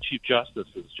that the Chief Justice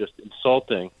is just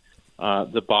insulting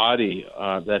the body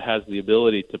that has the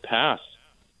ability to pass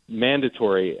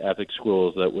mandatory ethics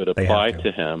rules that would apply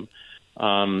to him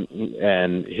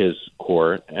and his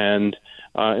court, and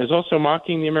is also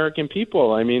mocking the American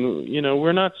people. I mean,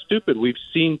 we're not stupid. We've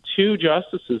seen 2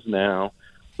 justices now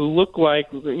who look like,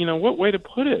 what way to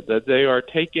put it, that they are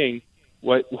taking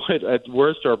what at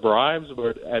worst are bribes,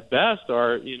 but at best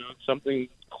are, something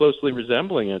closely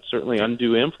resembling it, certainly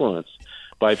undue influence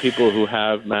by people who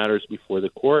have matters before the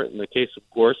court. In the case of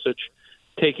Gorsuch,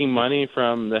 taking money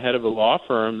from the head of a law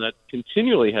firm that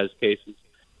continually has cases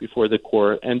before the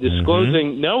court and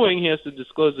disclosing, knowing he has to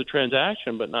disclose the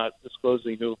transaction, but not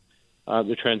disclosing who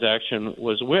the transaction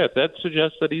was with. That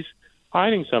suggests that he's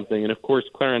hiding something. And, of course,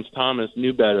 Clarence Thomas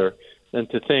knew better than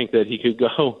to think that he could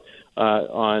go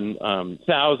on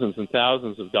thousands and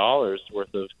thousands of dollars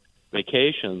worth of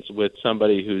vacations with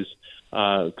somebody who's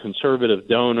conservative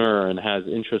donor and has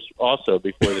interest also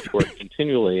before the court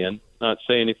continually and not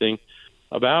say anything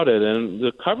about it. And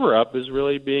the cover-up is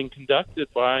really being conducted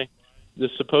by the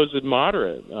supposed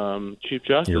moderate. Chief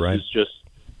Justice is just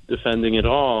defending it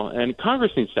all. And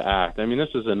Congress needs to act. I mean,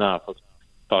 this is enough of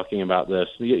talking about this.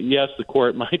 Yes, the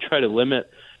court might try to limit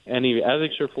any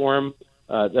ethics reform.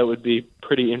 That would be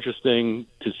pretty interesting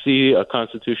to see a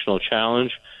constitutional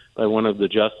challenge by one of the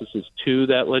justices to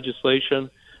that legislation.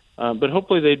 But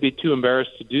hopefully they'd be too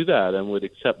embarrassed to do that and would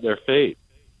accept their fate.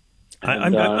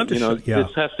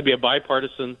 This has to be a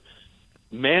bipartisan,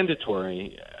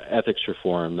 mandatory ethics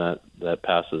reform that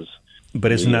passes.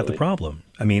 But isn't that the problem?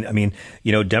 I mean,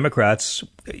 Democrats,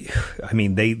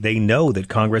 they know that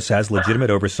Congress has legitimate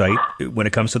oversight when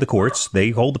it comes to the courts.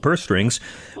 They hold the purse strings,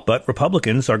 but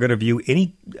Republicans are going to view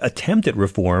any attempt at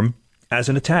reform as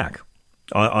an attack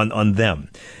on them.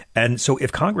 And so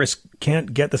if Congress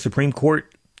can't get the Supreme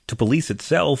Court to police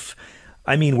itself,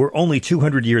 I mean, we're only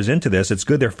 200 years into this. It's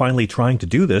good they're finally trying to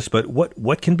do this, but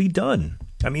what can be done?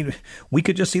 I mean, we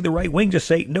could just see the right wing just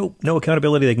say, no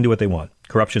accountability. They can do what they want.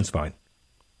 Corruption's fine.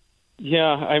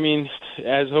 Yeah, I mean,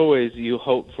 as always, you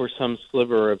hope for some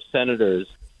sliver of senators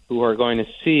who are going to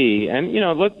see, and,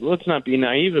 let's not be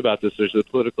naive about this. There's a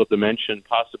political dimension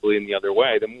possibly in the other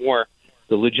way. The more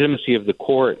the legitimacy of the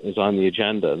court is on the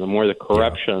agenda, the more the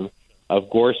corruption of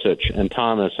Gorsuch and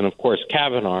Thomas, and, of course,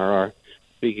 Kavanaugh,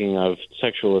 speaking of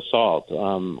sexual assault,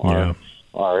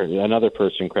 are another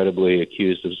person credibly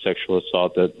accused of sexual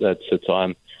assault that sits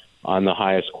on the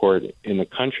highest court in the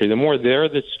country. The more they're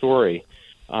the story,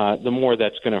 the more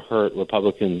that's going to hurt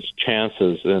Republicans'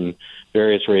 chances in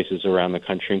various races around the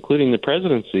country, including the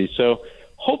presidency. So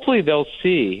hopefully they'll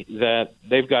see that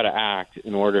they've got to act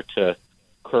in order to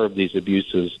curb these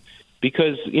abuses,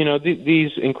 because,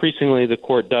 these increasingly the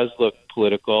court does look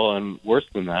political, and worse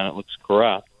than that, it looks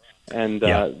corrupt. And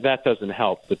that doesn't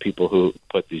help the people who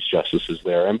put these justices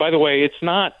there. And by the way, it's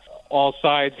not all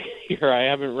sides here. I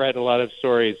haven't read a lot of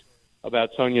stories about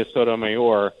Sonia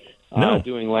Sotomayor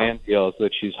doing land deals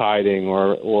that she's hiding,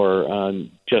 or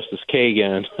Justice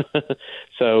Kagan.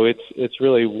 So it's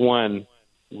really one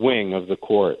wing of the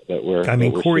court that we're. I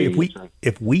mean, Corey,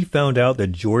 if we found out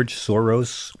that George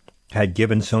Soros had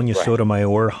given Sonia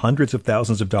Sotomayor hundreds of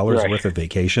thousands of dollars worth of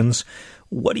vacations,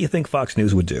 what do you think Fox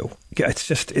News would do? It's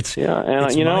just it's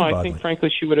I think frankly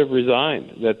she would have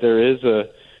resigned. That there is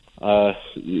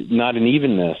not an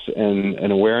evenness and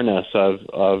an awareness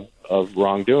of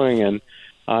wrongdoing, and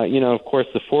of course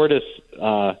the Fortas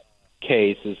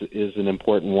case is an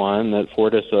important one. That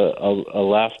Fortas, a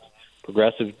left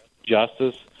progressive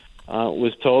justice,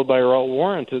 was told by Earl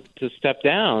Warren to step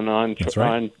down on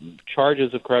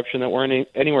charges of corruption that weren't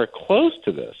anywhere close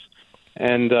to this.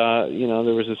 And,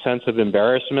 there was a sense of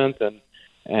embarrassment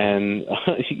and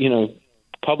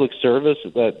public service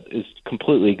that is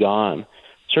completely gone,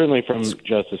 certainly from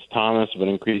Justice Thomas, but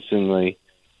increasingly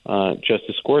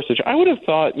Justice Gorsuch. I would have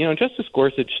thought, Justice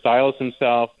Gorsuch styles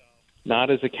himself not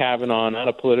as a Kavanaugh, not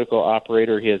a political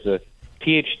operator. He has a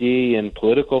PhD in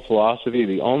political philosophy,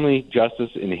 the only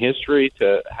justice in history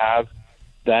to have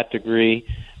that degree.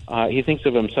 He thinks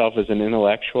of himself as an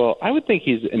intellectual. I would think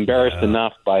he's embarrassed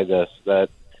enough by this that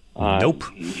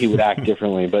he would act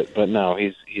differently. But no,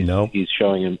 he's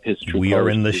showing his true colors. We are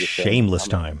in the shameless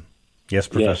time. Yes,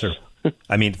 Professor. Yes.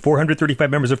 I mean, 435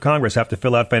 members of Congress have to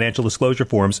fill out financial disclosure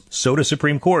forms. So does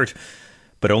Supreme Court.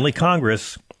 But only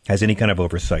Congress has any kind of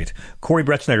oversight. Corey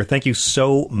Brettschneider, thank you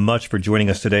so much for joining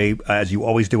us today, as you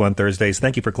always do on Thursdays.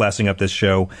 Thank you for classing up this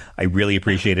show. I really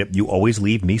appreciate it. You always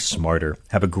leave me smarter.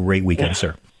 Have a great weekend,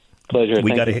 sir. Pleasure.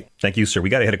 Thank you, sir.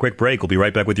 We got to hit a quick break. We'll be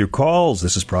right back with your calls.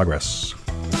 This is Progress.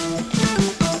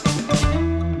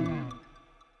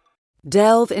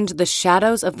 Delve into the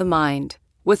shadows of the mind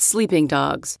with Sleeping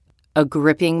Dogs, a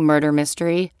gripping murder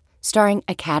mystery starring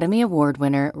Academy Award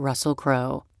winner Russell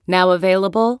Crowe. Now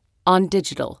available on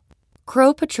digital.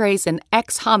 Crowe portrays an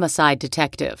ex-homicide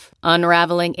detective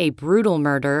unraveling a brutal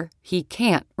murder he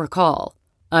can't recall.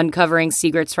 Uncovering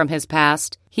secrets from his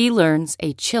past, he learns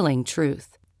a chilling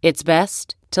truth. It's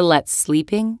best to let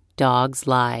sleeping dogs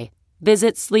lie.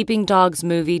 Visit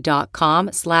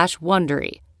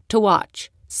sleepingdogsmovie.com/Wondery to watch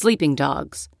Sleeping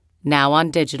Dogs, now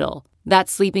on digital.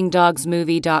 That's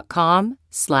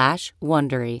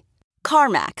sleepingdogsmovie.com/Wondery.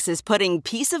 CarMax is putting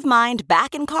peace of mind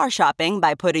back in car shopping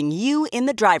by putting you in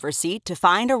the driver's seat to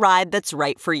find a ride that's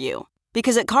right for you.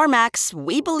 Because at CarMax,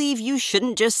 we believe you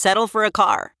shouldn't just settle for a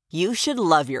car. You should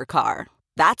love your car.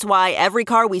 That's why every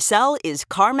car we sell is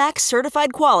CarMax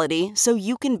certified quality, so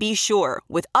you can be sure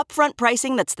with upfront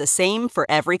pricing that's the same for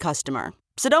every customer.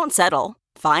 So don't settle.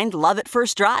 Find love at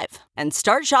first drive and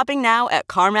start shopping now at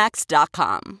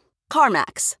CarMax.com.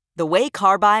 CarMax, the way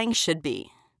car buying should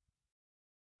be.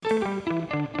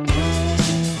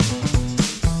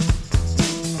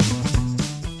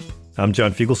 I'm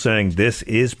John Fugelsang. This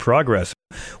is Progress.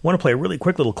 I want to play a really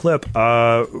quick little clip.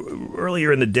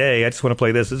 Earlier in the day, I just want to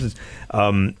play this. This is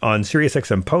on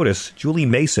SiriusXM POTUS. Julie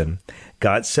Mason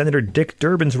got Senator Dick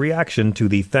Durbin's reaction to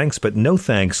the thanks but no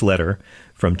thanks letter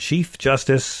from Chief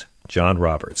Justice John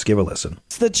Roberts. Give a listen.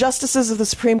 The justices of the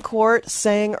Supreme Court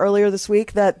saying earlier this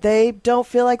week that they don't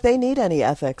feel like they need any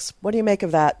ethics. What do you make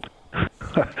of that?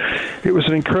 It was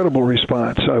an incredible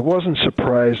response. I wasn't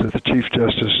surprised that the Chief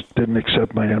Justice didn't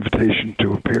accept my invitation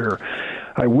to appear.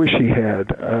 I wish he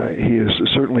had. He is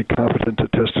certainly competent to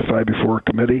testify before a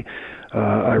committee.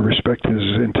 I respect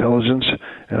his intelligence,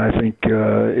 and I think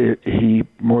he,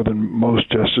 more than most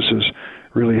justices,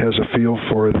 really has a feel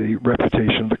for the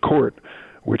reputation of the court,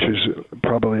 which is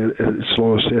probably at its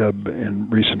lowest ebb in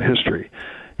recent history.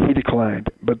 He declined.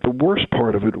 But the worst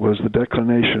part of it was the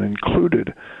declination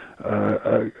included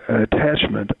an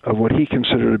attachment of what he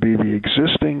considered to be the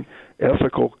existing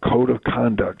ethical code of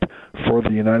conduct for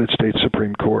the United States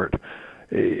Supreme Court.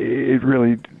 It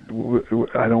really,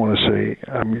 I don't want to say,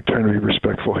 I'm trying to be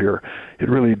respectful here, it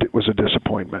really was a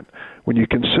disappointment. When you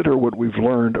consider what we've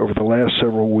learned over the last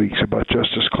several weeks about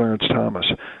Justice Clarence Thomas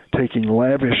taking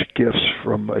lavish gifts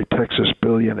from a Texas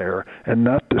billionaire and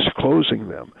not disclosing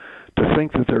them, to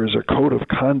think that there is a code of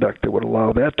conduct that would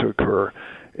allow that to occur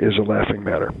is a laughing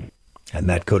matter. And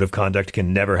that code of conduct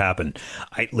can never happen.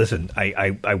 I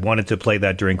wanted to play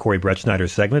that during Corey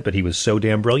Brettschneider's segment, but he was so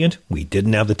damn brilliant, we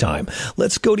didn't have the time.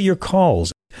 Let's go to your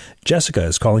calls. Jessica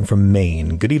is calling from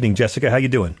Maine. Good evening, Jessica. How you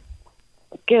doing?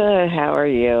 Good. How are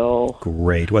you?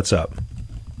 Great. What's up?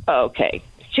 Okay.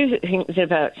 Two things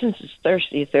about, since it's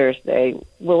Thirsty Thursday,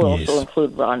 we'll also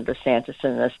include Ron DeSantis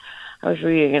in this. I was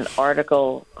reading an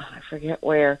article, I forget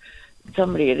where,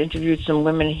 somebody had interviewed some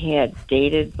women he had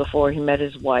dated before he met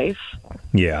his wife.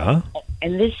 Yeah.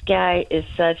 And this guy is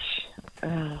such,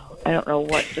 I don't know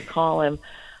what to call him,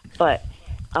 but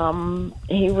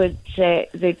he would say,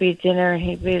 they'd be at dinner and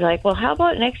he'd be like, well, how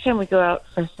about next time we go out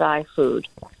for Thai food?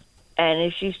 And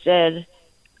if she said,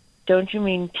 don't you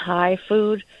mean Thai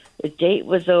food? The date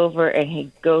was over and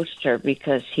he ghosted her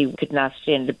because he could not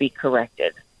stand to be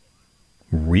corrected.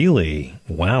 Really?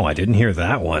 Wow, I didn't hear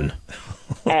that one.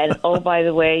 And, oh, by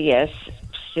the way, yes,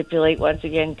 stipulate once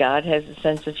again, God has a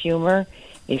sense of humor.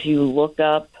 If you look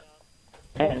up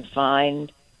and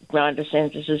find Ron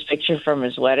DeSantis' picture from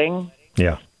his wedding,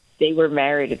 yeah, they were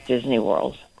married at Disney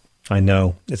World. I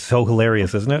know. It's so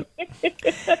hilarious, isn't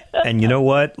it? And you know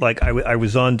what? Like, I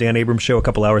was on Dan Abrams' show a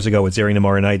couple hours ago. It's airing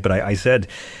tomorrow night, but I said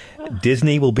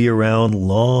Disney will be around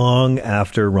long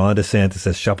after Ron DeSantis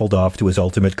has shuffled off to his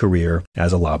ultimate career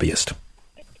as a lobbyist.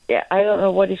 Yeah, I don't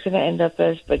know what he's going to end up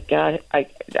as, but God,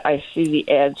 I see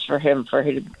the ads for him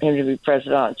to be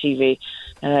president on TV,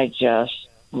 and I just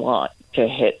want to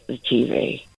hit the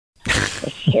TV.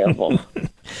 It's terrible.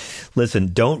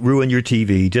 Listen, don't ruin your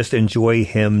TV. Just enjoy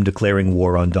him declaring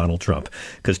war on Donald Trump.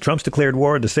 Because Trump's declared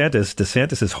war on DeSantis.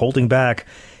 DeSantis is holding back.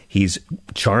 He's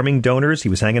charming donors. He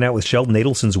was hanging out with Sheldon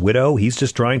Adelson's widow. He's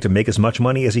just trying to make as much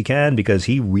money as he can because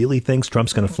he really thinks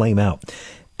Trump's going to flame out.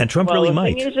 And Trump really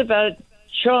might. The thing is about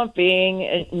Trump being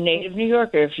a native New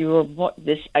Yorker. If you were born,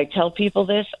 I tell people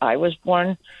this. I was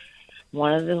born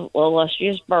one of the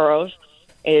illustrious boroughs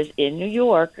is in New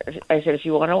York. I said, if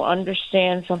you want to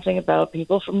understand something about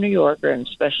people from New York, and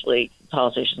especially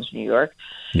politicians from New York,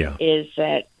 is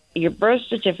that your birth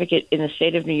certificate in the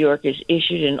state of New York is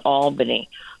issued in Albany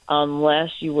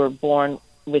unless you were born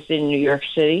within New York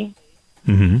City.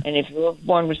 Mm-hmm. And if you were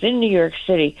born within New York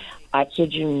City, I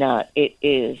kid you not, it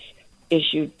is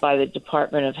issued by the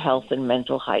Department of Health and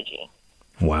Mental Hygiene.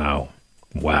 Wow.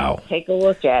 Take a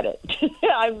look at it.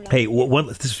 Hey,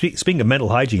 speaking of mental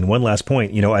hygiene, one last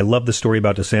point. You know, I love the story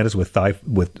about DeSantis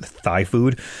with Thai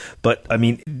food. But, I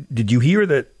mean, did you hear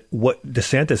that what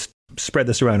DeSantis spread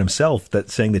this around himself, that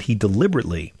saying that he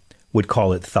deliberately would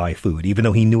call it Thai food, even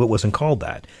though he knew it wasn't called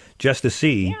that, just to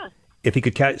see if he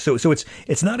could catch. So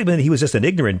it's not even that he was just an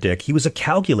ignorant dick. He was a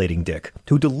calculating dick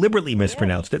who deliberately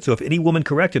mispronounced it. So if any woman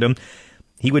corrected him,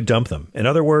 he would dump them. In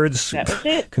other words,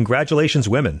 congratulations,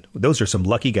 women. Those are some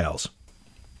lucky gals.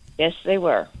 Yes, they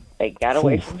were. They got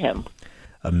away from him.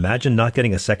 Imagine not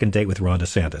getting a second date with Ron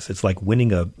DeSantis. It's like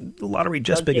winning a lottery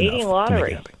just big enough.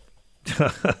 Lottery.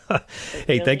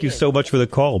 Hey, thank you so much for the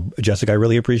call, Jessica. I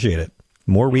really appreciate it.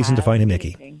 More reason to find him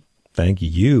icky. Thank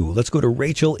you. Let's go to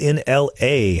Rachel in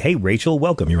L.A. Hey, Rachel,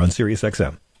 welcome. You're on Sirius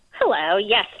XM. Hello.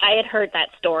 Yes, I had heard that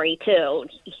story, too.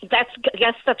 I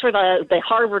guess that's where the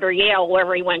Harvard or Yale,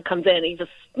 wherever he went, comes in. He's a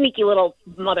sneaky little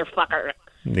motherfucker.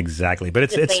 Exactly.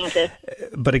 But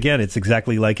but again, it's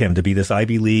exactly like him to be this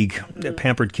Ivy League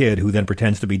pampered kid who then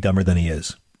pretends to be dumber than he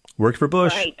is. Worked for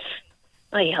Bush. Right.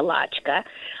 Oh, yeah, Lachka.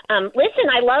 Listen,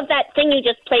 I love that thing you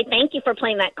just played. Thank you for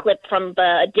playing that clip from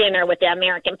the dinner with the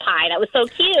American Pie. That was so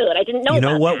cute. I didn't know. You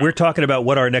know what? We're talking about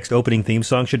what our next opening theme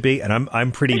song should be, and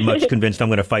I'm pretty much convinced I'm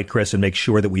going to fight Chris and make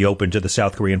sure that we open to the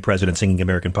South Korean president singing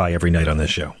American Pie every night on this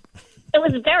show. It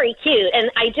was very cute, and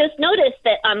I just noticed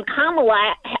that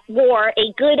Kamala wore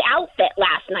a good outfit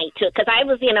last night too. Because I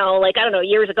was,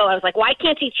 years ago, I was like, why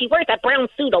can't she wears that brown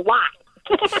suit a lot?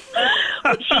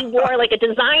 She wore like a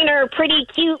designer, pretty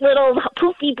cute little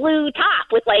poofy blue top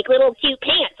with like little cute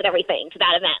pants and everything to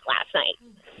that event last night.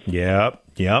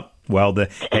 Yep. Well,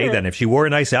 hey, then if she wore a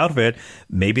nice outfit,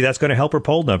 maybe that's going to help her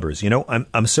poll numbers. You know,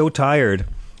 I'm so tired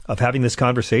of having this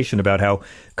conversation about how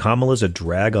Kamala's a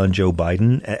drag on Joe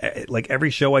Biden. Like every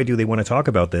show I do, they want to talk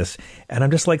about this, and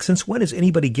I'm just like, since when has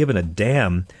anybody given a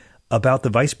damn about the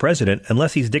vice president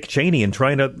unless he's Dick Cheney and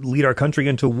trying to lead our country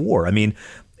into war? I mean,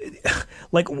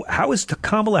 like, how has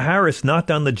Kamala Harris not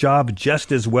done the job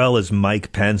just as well as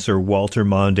Mike Pence or Walter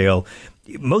Mondale?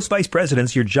 Most vice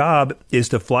presidents, your job is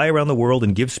to fly around the world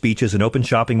and give speeches and open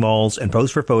shopping malls and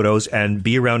pose for photos and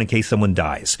be around in case someone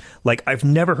dies. Like, I've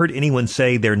never heard anyone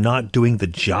say they're not doing the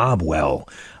job well.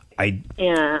 I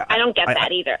don't get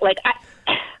that either. Like,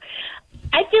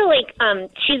 I feel like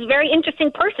she's a very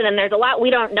interesting person, and there's a lot we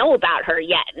don't know about her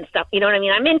yet and stuff. You know what I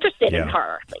mean? I'm interested in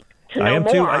her, like, to know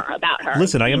more about her.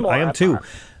 Listen, I am too.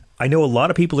 I know a lot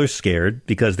of people are scared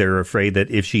because they're afraid that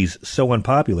if she's so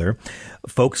unpopular,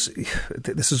 folks,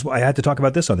 I had to talk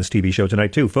about this on this TV show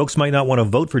tonight too. Folks might not want to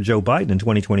vote for Joe Biden in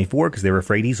 2024 because they're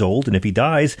afraid he's old. And if he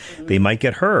dies, they might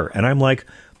get her. And I'm like,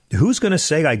 who's going to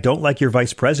say, I don't like your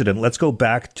vice president? Let's go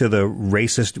back to the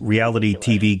racist reality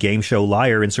TV game show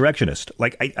liar insurrectionist.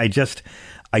 Like, I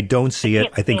don't see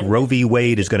it. I think Roe v.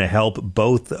 Wade is going to help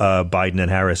both Biden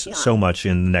and Harris so much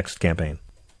in the next campaign.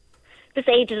 This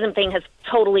ageism thing has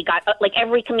totally got, like,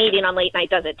 every comedian on late night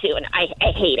does it too, and I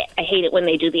hate it. I hate it when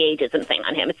they do the ageism thing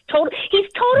on him. He's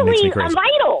totally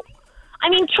vital. I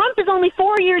mean, Trump is only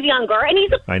 4 years younger, and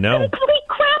he's a complete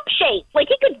crap shape. Like,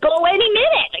 he could go any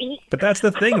minute. But that's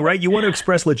the thing, right? You want to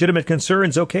express legitimate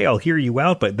concerns. Okay, I'll hear you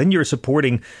out, but then you're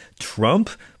supporting Trump,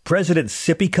 President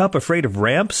Sippy Cup, afraid of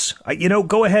ramps.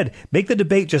 Go ahead. Make the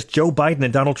debate just Joe Biden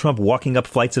and Donald Trump walking up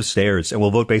flights of stairs, and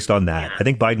we'll vote based on that. I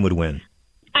think Biden would win.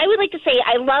 I would like to say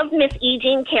I love Miss E.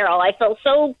 Jean Carroll. I felt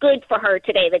so good for her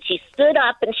today that she stood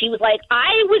up and she was like,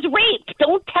 I was raped.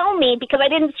 Don't tell me because I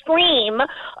didn't scream.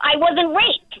 I wasn't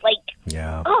raped. Like,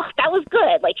 oh, that was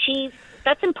good. Like,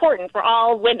 that's important for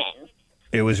all women.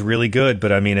 It was really good,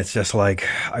 but I mean, it's just like,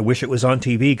 I wish it was on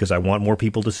TV because I want more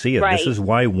people to see it. Right. This is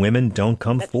why women don't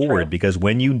come forward, because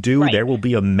when you do, there will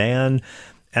be a man.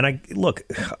 And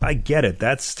I get it.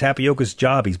 That's Tapioca's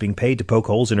job. He's being paid to poke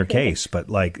holes in her case. But,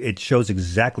 like, it shows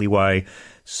exactly why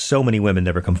so many women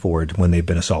never come forward when they've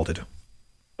been assaulted.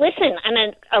 Listen,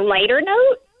 on a lighter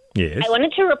note, yes, I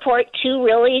wanted to report 2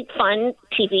 really fun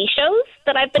TV shows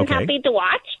that I've been happy to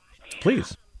watch.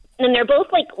 Please. And they're both,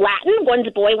 like, Latin. One's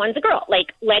a boy, one's a girl.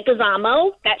 Like,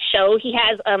 Leguizamo, that show he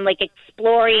has,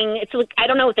 exploring. I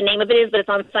don't know what the name of it is, but it's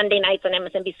on Sunday nights on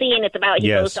MSNBC, and it's about he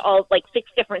goes to all,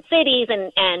 6 different cities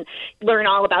and learn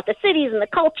all about the cities and the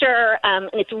culture, and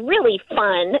it's really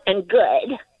fun and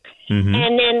good. Mm-hmm.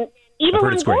 And then Eva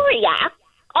Longoria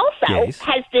also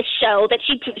has this show that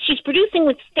she's producing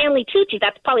with Stanley Tucci.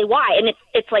 That's probably why. And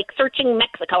it's like Searching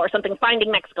Mexico or something,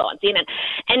 Finding Mexico on CNN.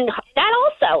 And that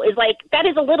also is that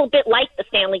is a little bit like the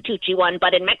Stanley Tucci one,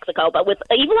 but in Mexico. But with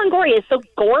Eva Longoria is so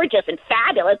gorgeous and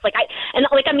fabulous.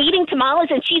 I'm eating tamales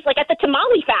and she's like at the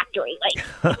tamale factory. Like,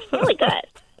 it's really good.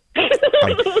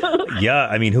 Yeah,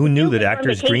 I mean, who knew that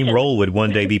actors' dream role would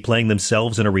one day be playing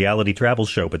themselves in a reality travel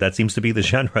show? But that seems to be the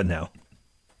genre now.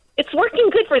 It's working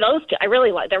good for those two. I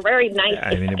really like. They're very nice.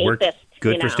 I mean, it worked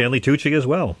good for Stanley Tucci as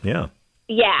well. Yeah.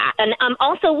 Yeah, and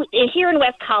also here in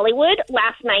West Hollywood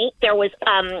last night there was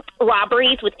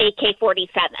robberies with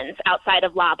AK-47s outside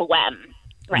of La Boheme.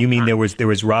 You mean there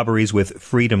was robberies with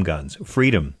freedom guns?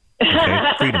 Freedom.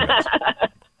 Okay? Freedom guns.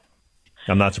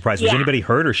 I'm not surprised. Was anybody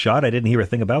hurt or shot? I didn't hear a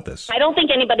thing about this. I don't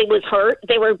think anybody was hurt.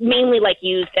 They were mainly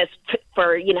used as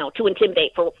for to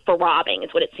intimidate for robbing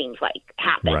is what it seems like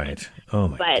happened. Right. Oh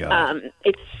my God. But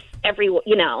it's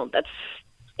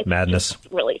it's madness.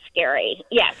 Really scary.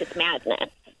 Yes, it's madness.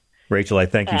 Rachel, I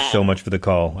thank you so much for the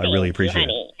call. I really appreciate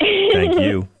it. Thank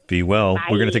you. Be well. Bye.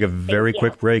 We're going to take a very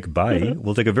quick break. Bye.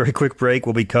 We'll take a very quick break.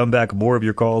 When we come back, more of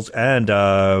your calls. And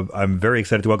I'm very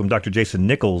excited to welcome Dr. Jason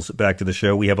Nichols back to the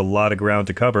show. We have a lot of ground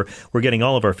to cover. We're getting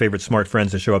all of our favorite smart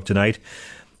friends to show up tonight.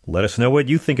 Let us know what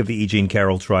you think of the E. Jean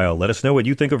Carroll trial. Let us know what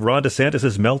you think of Ron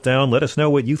DeSantis' meltdown. Let us know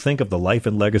what you think of the life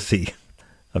and legacy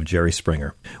of Jerry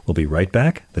Springer. We'll be right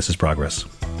back. This is Progress.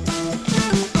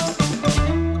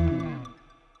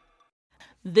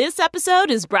 This episode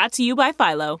is brought to you by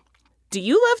Philo. Do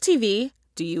you love TV?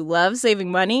 Do you love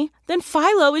saving money? Then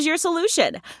Philo is your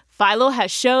solution. Philo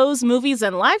has shows, movies,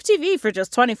 and live TV for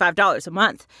just $25 a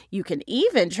month. You can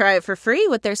even try it for free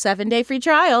with their 7-day free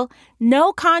trial.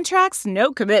 No contracts,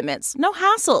 no commitments, no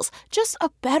hassles. Just a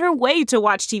better way to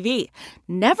watch TV.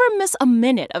 Never miss a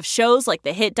minute of shows like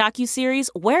the hit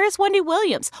docuseries Where is Wendy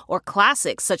Williams? Or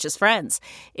classics such as Friends.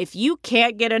 If you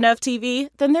can't get enough TV,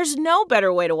 then there's no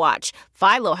better way to watch.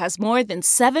 Philo has more than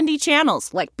 70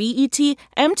 channels like BET,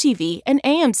 MTV, and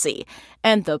AMC.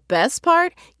 And the best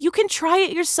part? You can try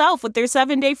it yourself with their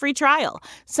 7-day free trial.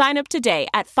 Sign up today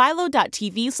at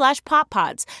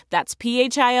philo.tv/poppods. That's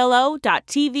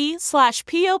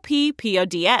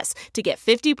philo.tv/POPPODS to get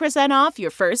 50% off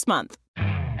your first month.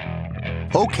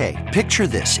 Okay, picture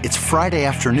this. It's Friday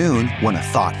afternoon when a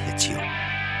thought hits you.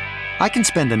 I can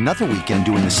spend another weekend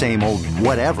doing the same old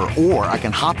whatever, or I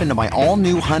can hop into my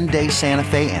all-new Hyundai Santa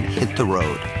Fe and hit the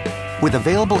road. With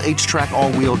available H-Track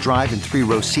all-wheel drive and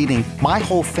 3-row seating, my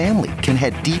whole family can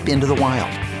head deep into the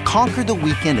wild. Conquer the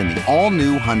weekend in the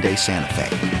all-new Hyundai Santa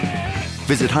Fe.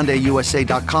 Visit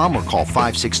HyundaiUSA.com or call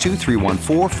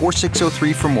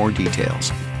 562-314-4603 for more details.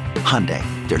 Hyundai,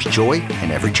 there's joy in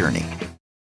every journey.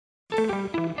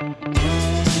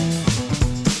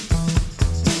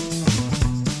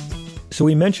 So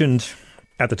we mentioned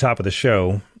at the top of the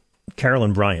show,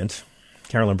 Carolyn Bryant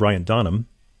Donham.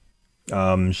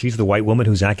 She's the white woman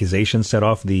whose accusations set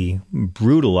off the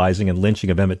brutalizing and lynching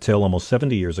of Emmett Till almost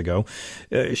 70 years ago.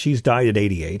 She's died at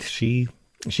 88. She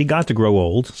got to grow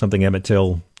old, something Emmett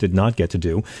Till did not get to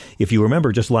do. If you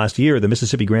remember, just last year, the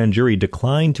Mississippi grand jury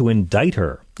declined to indict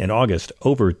her in August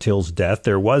over Till's death.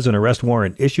 There was an arrest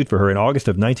warrant issued for her in August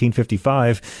of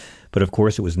 1955. But of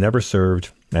course, it was never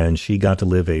served, and she got to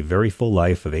live a very full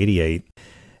life of 88.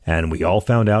 And we all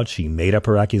found out she made up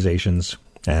her accusations,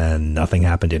 and nothing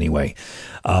happened anyway.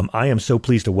 I am so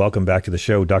pleased to welcome back to the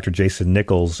show Dr. Jason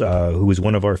Nichols, who is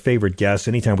one of our favorite guests.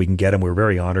 Anytime we can get him, we're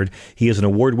very honored. He is an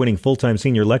award-winning full-time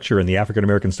senior lecturer in the African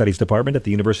American Studies Department at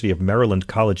the University of Maryland,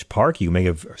 College Park. You may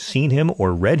have seen him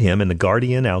or read him in The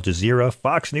Guardian, Al Jazeera,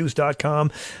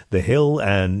 FoxNews.com, The Hill,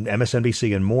 and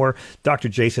MSNBC, and more. Dr.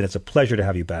 Jason, it's a pleasure to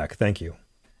have you back. Thank you.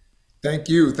 Thank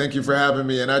you. Thank you for having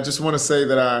me. And I just want to say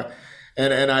that I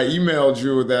emailed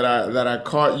you that I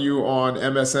caught you on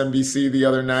MSNBC the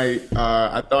other night.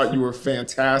 I thought you were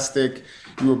fantastic.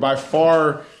 You were by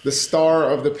far the star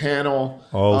of the panel.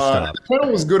 Oh, stop. The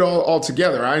panel was good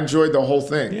altogether. I enjoyed the whole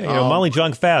thing. Yeah, Molly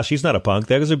Jong Fast, she's not a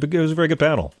punk. It was a very good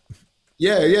panel.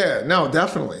 Yeah. No,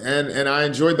 definitely. And I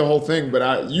enjoyed the whole thing,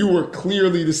 but you were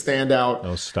clearly the standout.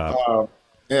 Oh, stop.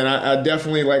 And I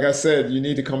definitely, like I said, you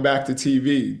need to come back to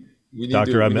TV.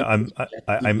 Doctor,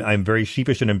 I'm very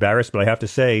sheepish and embarrassed, but I have to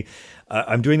say,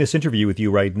 I'm doing this interview with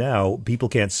you right now. People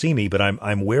can't see me, but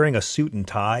I'm wearing a suit and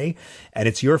tie, and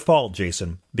it's your fault,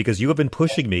 Jason, because you have been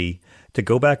pushing me to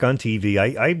go back on TV.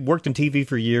 I worked in TV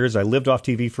for years. I lived off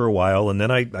TV for a while, and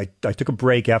then I took a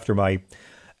break after I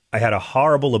had a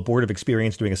horrible abortive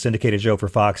experience doing a syndicated show for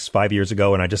Fox 5 years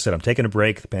ago, and I just said, I'm taking a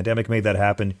break. The pandemic made that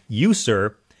happen. You,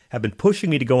 sir, have been pushing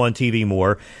me to go on TV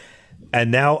more.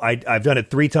 And now I've done it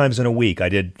 3 times in a week. I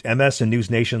did MS and News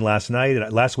Nation last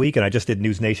week, and I just did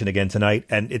News Nation again tonight.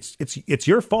 And it's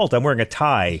your fault. I'm wearing a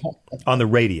tie on the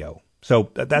radio, so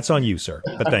that's on you, sir.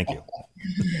 But thank you.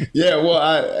 Yeah,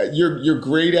 well, you're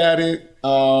great at it,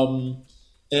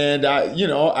 and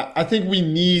I think we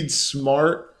need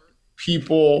smart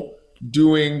people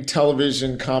doing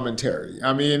television commentary.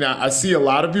 I mean, I see a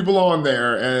lot of people on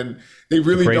there, and they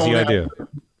really crazy don't. Idea.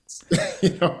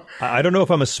 I don't know if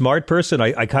I'm a smart person.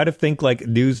 I kind of think like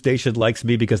News Nation likes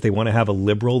me because they want to have a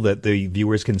liberal that the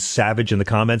viewers can savage in the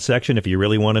comment section. If you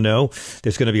really want to know,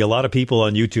 there's going to be a lot of people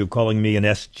on YouTube calling me an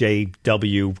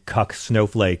SJW cuck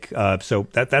snowflake. So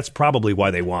that's probably why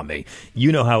they want me.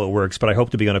 You know how it works, but I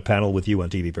hope to be on a panel with you on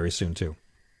TV very soon too.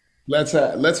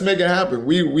 Let's make it happen.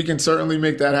 We can certainly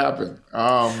make that happen.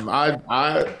 I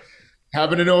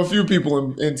happen to know a few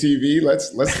people in TV.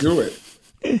 Let's do it.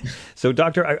 So,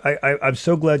 Doctor, I'm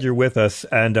so glad you're with us,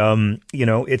 and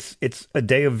it's a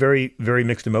day of very, very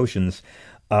mixed emotions.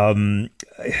 Obviously,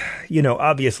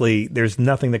 there's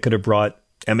nothing that could have brought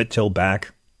Emmett Till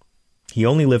back. He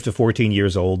only lived to 14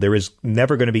 years old. There is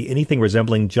never going to be anything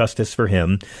resembling justice for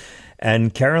him.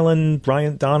 And Carolyn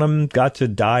Bryant Donham got to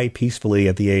die peacefully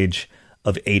at the age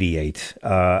of 88.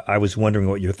 I was wondering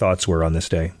what your thoughts were on this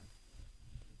day.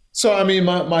 So, I mean,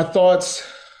 my thoughts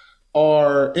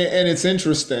are, and it's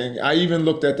interesting, I even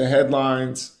looked at the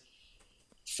headlines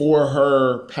for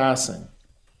her passing.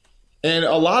 And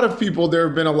a lot of people, there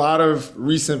have been a lot of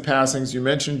recent passings. You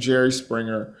mentioned Jerry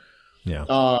Springer. Yeah.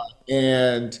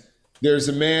 And there's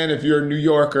a man, if you're a New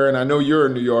Yorker, and I know you're a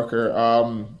New Yorker,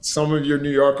 some of your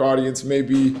New York audience may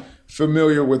be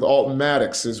familiar with Alton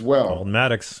Maddox as well. Alton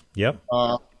Maddox, yep.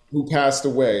 Who passed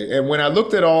away. And when I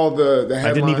looked at all the headlines...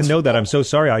 I didn't even know that. I'm so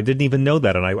sorry. I didn't even know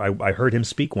that. And I heard him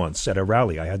speak once at a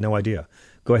rally. I had no idea.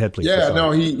 Go ahead, please. Yeah,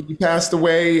 no, he passed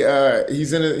away.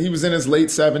 He was in his late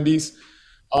 70s,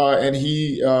 and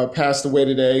he passed away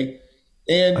today.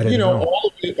 And, all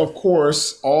of it, of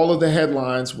course, all of the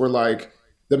headlines were like,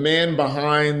 the man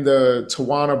behind the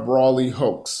Tawana Brawley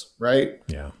hoax, right?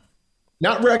 Yeah.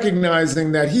 Not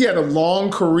recognizing that he had a long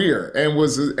career and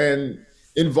was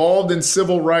involved in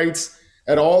civil rights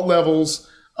at all levels,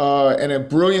 and a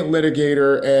brilliant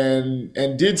litigator,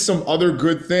 and did some other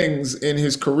good things in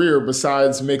his career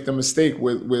besides make the mistake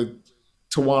with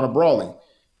Tawana Brawley.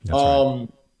 Right.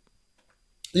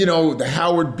 the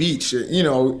Howard Beach.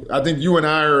 I think you and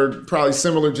I are probably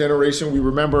similar generation. We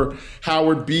remember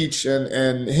Howard Beach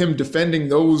and him defending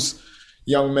those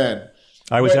young men.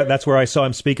 That's where I saw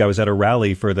him speak. I was at a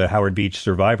rally for the Howard Beach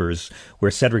survivors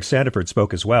where Cedric Sandiford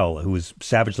spoke as well, who was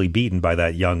savagely beaten by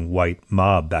that young white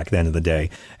mob back then in the day.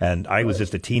 And I was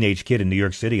just a teenage kid in New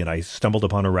York City, and I stumbled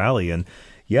upon a rally. And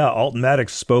yeah, Alton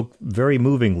Maddox spoke very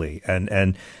movingly.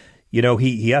 And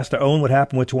he has to own what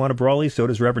happened with Tawana Brawley. So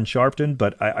does Reverend Sharpton.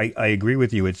 But I agree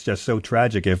with you. It's just so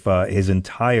tragic if his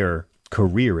entire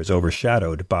career is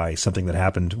overshadowed by something that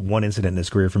happened, one incident in his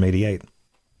career from '88.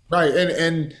 Right.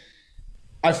 And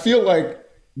I feel like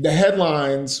the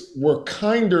headlines were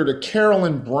kinder to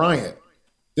Carolyn Bryant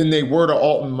than they were to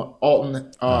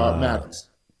Alton Maddox.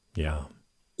 Yeah.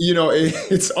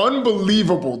 It's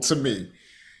unbelievable to me.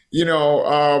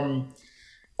 Alton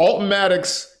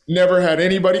Maddox never had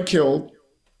anybody killed.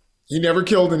 He never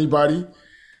killed anybody.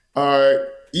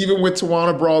 Even with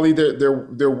Tawana Brawley,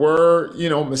 there were,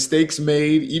 mistakes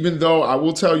made, even though I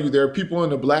will tell you there are people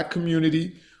in the Black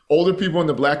community, older people in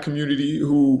the Black community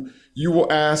who you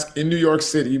will ask in New York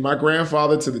City. My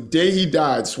grandfather, to the day he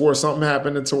died, swore something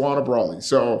happened to Tawana Brawley.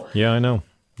 So yeah, I know.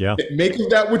 Yeah, make of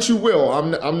that what you will.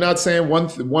 I'm not saying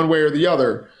one way or the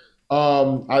other.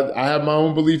 I have my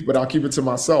own belief, but I'll keep it to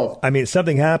myself. I mean,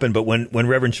 something happened, but when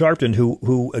Reverend Sharpton,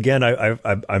 who again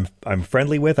I'm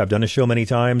friendly with, I've done a show many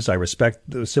times. I respect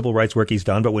the civil rights work he's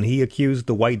done, but when he accused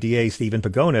the white DA Stephen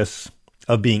Pagonis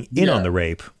of being in on the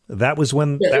rape, that was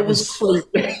when that was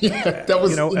crazy. That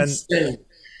was insane.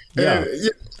 Yeah.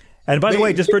 And by the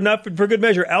way, just for good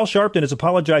measure, Al Sharpton has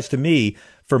apologized to me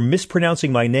for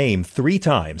mispronouncing my name 3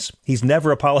 times. He's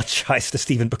never apologized to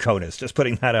Stephen Pagonis. Just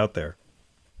putting that out there.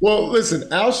 Well,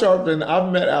 listen, Al Sharpton,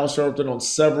 I've met Al Sharpton on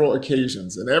several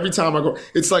occasions. And every time I go,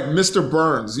 it's like Mr.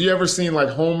 Burns. You ever seen like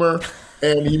Homer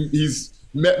and he's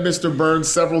met Mr. Burns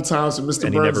several times and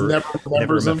Mr. Burns never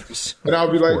remembers him. And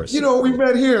I'll be like, we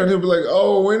met here. And he'll be like,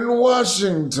 oh, in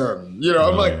Washington.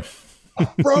 I'm like,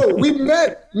 bro, we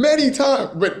met many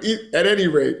times. But at any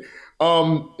rate,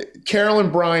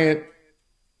 Carolyn Bryant,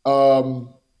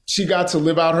 she got to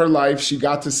live out her life. She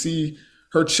got to see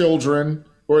her children,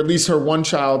 or at least her one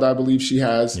child, I believe she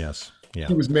has. Yes. Yeah.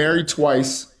 She was married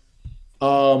twice.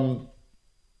 And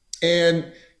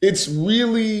it's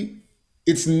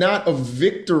not a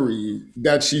victory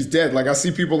that she's dead. Like I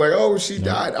see people like, oh, she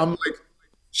died. I'm like,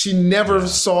 she never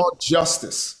saw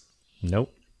justice.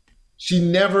 Nope. She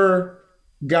never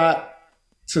got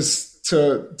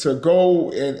to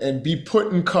go and be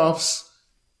put in cuffs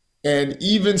and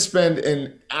even spend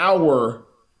an hour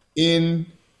in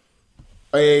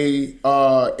a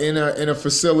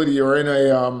facility or in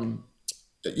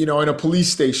a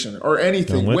police station or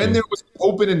anything. When there was an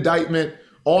open indictment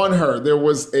on her, there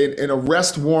was an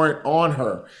arrest warrant on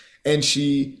her, and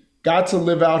she got to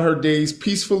live out her days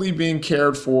peacefully being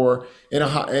cared for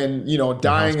dying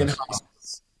in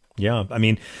hospice. Yeah, I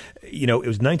mean, it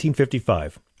was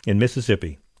 1955 in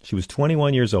Mississippi. She was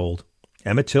 21 years old.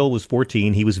 Emmett Till was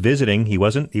 14. He was visiting. He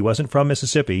wasn't from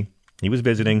Mississippi. He was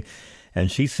visiting, and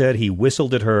she said he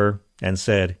whistled at her and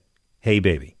said, "Hey,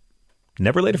 baby."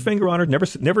 Never laid a finger on her.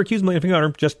 Never accused him of laying a finger on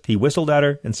her. Just he whistled at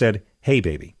her and said, "Hey,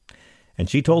 baby." And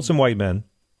she told some white men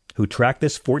who tracked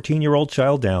this 14-year-old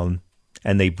child down,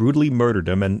 and they brutally murdered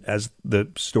him. And as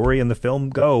the story and the film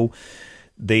go,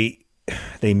 they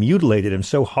mutilated him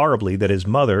so horribly that his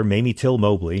mother, Mamie Till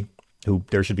Mobley, who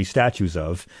there should be statues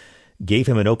of, gave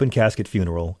him an open casket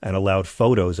funeral and allowed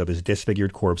photos of his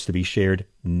disfigured corpse to be shared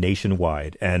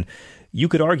nationwide. And you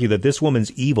could argue that this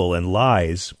woman's evil and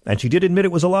lies, and she did admit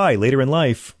it was a lie later in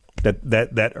life,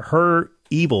 that her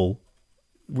evil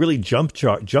really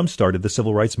jump-started the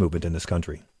civil rights movement in this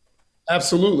country.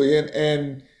 Absolutely.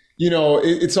 And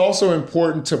it's also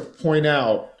important to point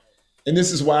out, and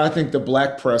this is why I think the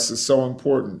black press is so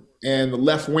important and the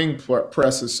left-wing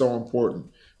press is so important,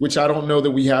 which I don't know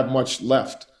that we have much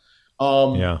left.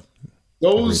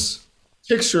 Those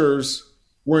pictures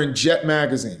were in Jet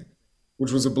Magazine,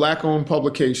 which was a black-owned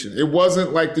publication. It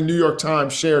wasn't like the New York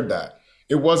Times shared that.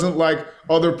 It wasn't like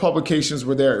other publications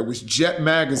were there. It was Jet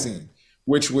Magazine,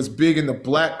 which was big in the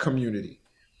black community.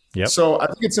 Yep. So I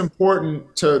think it's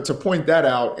important to point that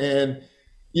out. And,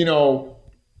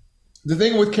 the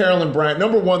thing with Carolyn Bryant,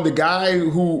 number one, the guy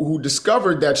who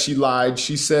discovered that she lied,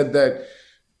 she said that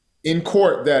in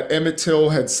court that Emmett Till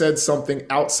had said something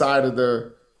outside of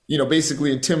the,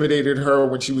 basically intimidated her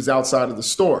when she was outside of the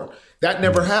store. That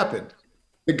never happened.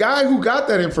 The guy who got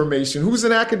that information, who's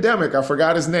an academic, I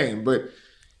forgot his name, but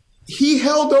he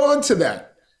held on to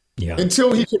that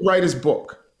until he could write his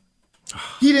book.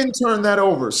 He didn't turn that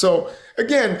over. So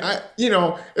again,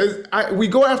 we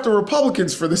go after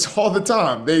Republicans for this all the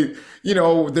time. They,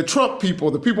 the Trump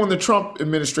people, the people in the Trump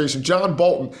administration, John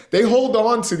Bolton, they hold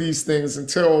on to these things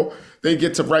until they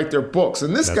get to write their books.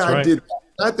 And this guy did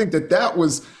that. I think that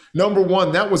was number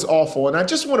one. That was awful. And I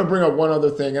just want to bring up one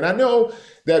other thing. And I know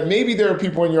that maybe there are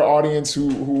people in your audience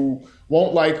who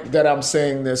won't like that I'm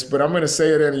saying this, but I'm going to say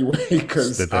it anyway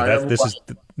because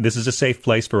this is a safe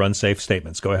place for unsafe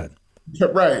statements. Go ahead.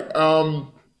 Right.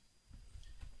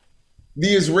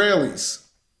 The Israelis,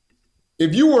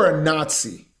 if you were a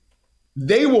Nazi,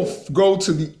 they will go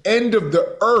to the end of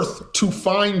the earth to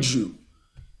find you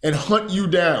and hunt you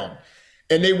down.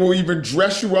 And they will even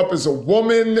dress you up as a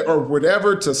woman or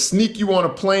whatever to sneak you on a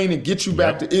plane and get you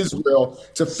back to Israel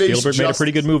to face Spielberg justice. Made a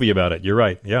pretty good movie about it. You're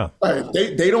right. Yeah. Right.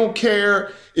 They don't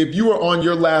care if you are on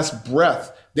your last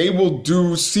breath. They will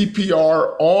do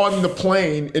CPR on the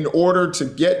plane in order to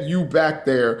get you back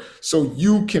there so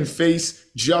you can face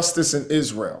justice in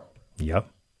Israel. Yep.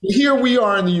 Here we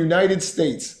are in the United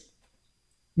States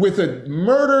with a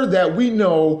murder that we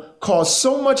know caused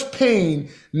so much pain,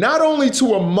 not only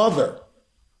to a mother,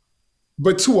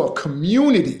 but to a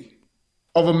community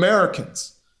of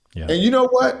Americans. Yeah. And you know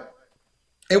what?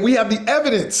 And we have the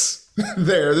evidence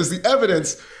there. There's the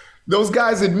evidence. Those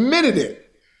guys admitted it.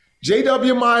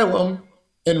 J.W. Milam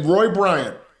and Roy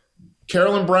Bryant,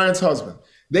 Carolyn Bryant's husband,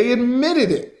 they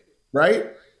admitted it, right?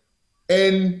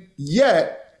 And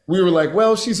yet we were like,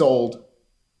 well, she's old.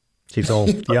 She's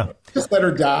old, yeah. Just let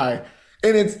her die.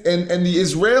 And and the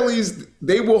Israelis,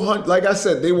 they will hunt, like I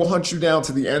said, they will hunt you down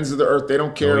to the ends of the earth. They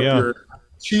don't care if you're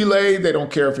Chile, they don't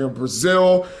care if you're in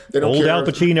Brazil, they don't care. Old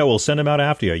Al Pacino will send them out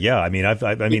after you. Yeah, I mean,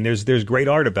 there's great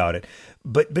art about it,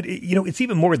 but it's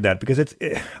even more than that because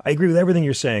I agree with everything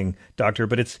you're saying, Doctor.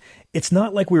 But it's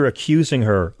not like we were accusing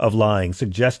her of lying,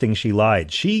 suggesting she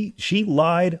lied. She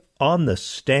lied on the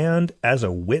stand as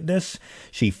a witness.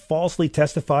 She falsely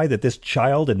testified that this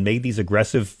child had made these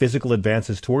aggressive physical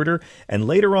advances toward her, and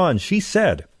later on she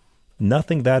said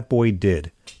nothing that boy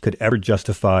did could ever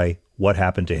justify what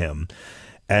happened to him.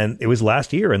 And it was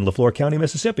last year in Lafleur County,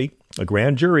 Mississippi, a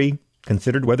grand jury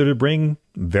considered whether to bring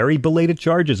very belated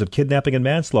charges of kidnapping and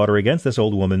manslaughter against this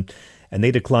old woman, and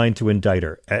they declined to indict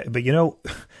her. But,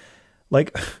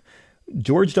 like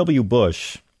George W.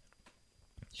 Bush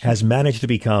has managed to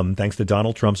become, thanks to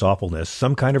Donald Trump's awfulness,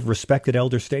 some kind of respected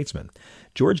elder statesman.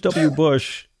 George W.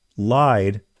 Bush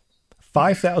lied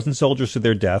 5,000 soldiers to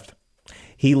their death.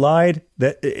 He lied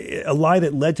a lie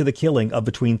that led to the killing of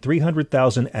between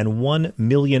 300,000 and 1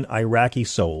 million Iraqi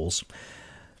souls.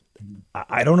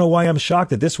 I don't know why I'm shocked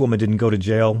that this woman didn't go to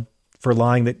jail for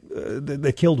lying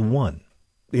that killed one.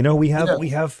 We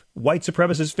have white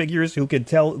supremacist figures who can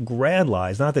tell grand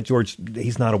lies. Not that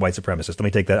he's not a white supremacist. Let me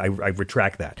take that. I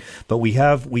retract that. But we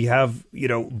have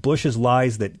Bush's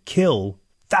lies that kill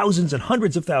thousands and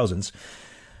hundreds of thousands.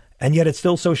 And yet it's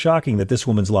still so shocking that this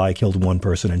woman's lie killed one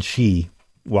person and she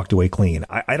walked away clean.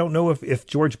 I don't know if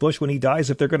George Bush, when he dies,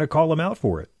 if they're going to call him out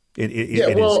for it.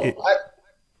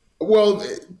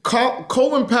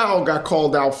 Colin Powell got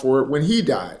called out for it when he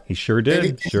died. He sure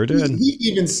did. He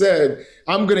even said,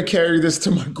 I'm going to carry this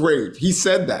to my grave. He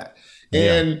said that.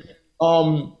 And,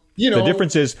 the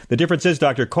difference is,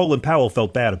 Doctor, Colin Powell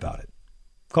felt bad about it.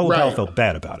 Powell felt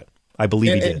bad about it. I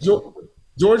believe he did.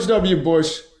 George W.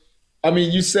 Bush,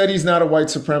 you said he's not a white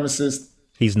supremacist.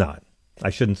 He's not. I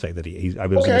shouldn't say that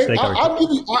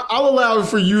I'll allow it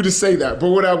for you to say that. But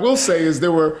what I will say is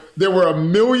there were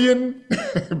 1 million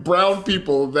brown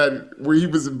people where he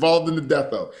was involved in the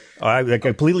death of. I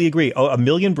completely agree. 1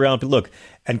 million brown people. Look,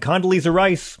 and Condoleezza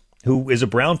Rice, who is a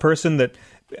brown person that,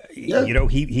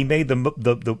 he made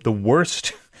the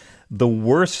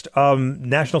worst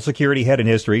national security head in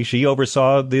history. She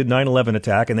oversaw the 9/11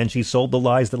 attack, and then she sold the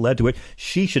lies that led to it.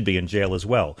 She should be in jail as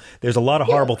well. There's a lot of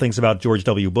horrible things about George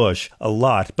W. Bush, a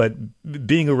lot, but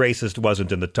being a racist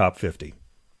wasn't in the top 50.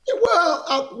 Well,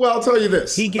 I'll tell you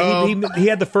this. He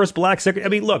had the first black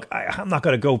secretary. Look, I'm not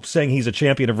going to go saying he's a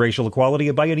champion of racial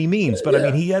equality by any means,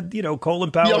 but he had,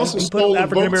 Colin Powell. He also stole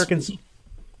African Americans.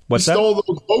 What's that? He stole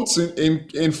those votes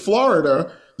in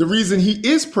Florida. The reason he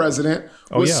is president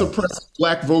was suppressing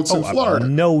black votes in Florida.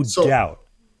 No doubt.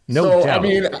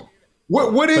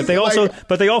 What is?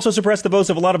 But they also suppressed the votes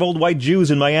of a lot of old white Jews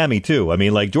in Miami too.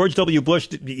 George W. Bush.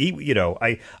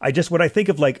 When I think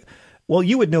of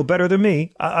you would know better than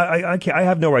me. I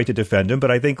have no right to defend him, but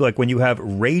I think when you have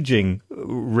raging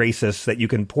racists that you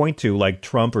can point to, like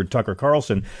Trump or Tucker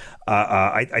Carlson,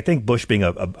 I think Bush being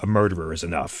a murderer is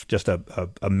enough. Just a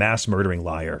mass murdering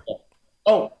liar.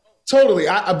 Totally.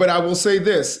 But I will say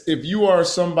this. If you are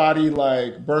somebody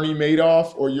like Bernie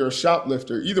Madoff or you're a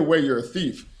shoplifter, either way, you're a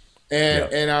thief.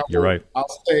 And you're right.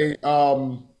 I'll say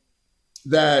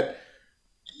that,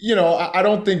 I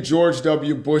don't think George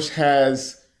W. Bush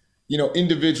has,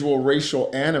 individual racial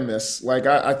animus. Like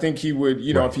I think he would,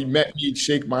 if he met me, he'd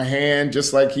shake my hand,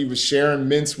 just like he was sharing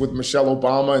mints with Michelle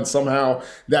Obama, and somehow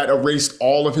that erased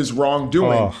all of his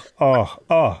wrongdoing.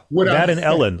 That and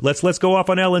Ellen. Let's go off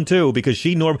on Ellen too, because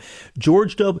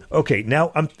George W. Okay,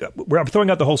 now I'm throwing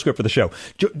out the whole script for the show.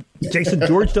 Jason,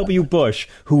 George W. Bush,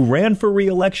 who ran for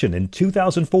re-election in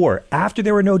 2004 after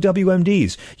there were no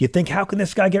WMDs. You think, how can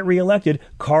this guy get reelected?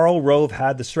 Karl Rove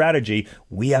had the strategy.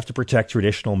 We have to protect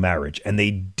traditional marriage, and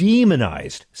they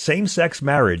demonized same-sex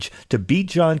marriage to beat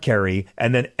John Kerry,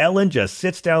 and then Ellen just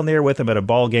sits down there with him at a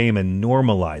ball game and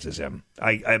normalizes him.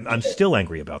 I'm still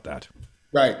angry about that.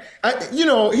 Right.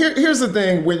 Here's the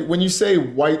thing. When you say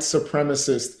white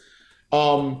supremacist,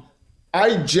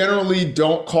 I generally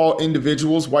don't call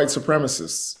individuals white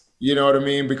supremacists. You know what I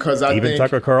mean? Because I think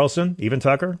Tucker Carlson, even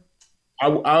Tucker.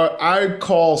 I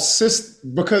call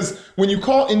because when you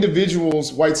call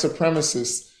individuals white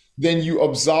supremacists, then you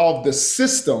absolve the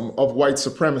system of white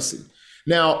supremacy.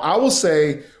 Now, I will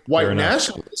say white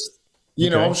nationalists.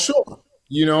 Sure.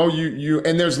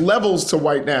 And there's levels to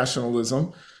white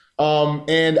nationalism.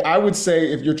 And I would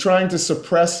say if you're trying to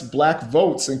suppress black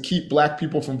votes and keep black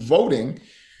people from voting,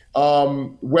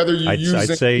 whether you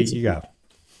use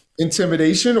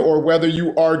intimidation or whether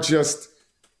you are just,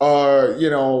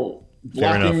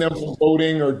 blocking them from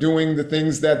voting or doing the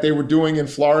things that they were doing in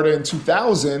Florida in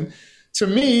 2000, to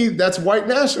me, that's white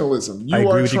nationalism. I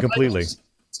agree with you completely.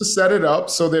 To set it up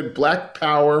so that black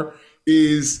power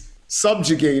is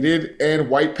subjugated and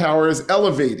white power is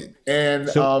elevated. And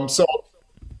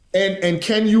And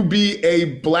can you be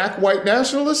a black white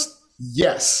nationalist?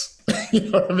 Yes. You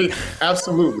know what I mean?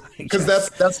 Absolutely. Because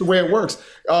that's the way it works.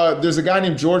 There's a guy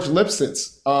named George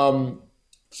Lipsitz,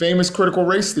 famous critical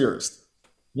race theorist.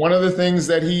 One of the things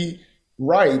that he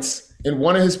writes in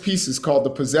one of his pieces called The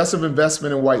Possessive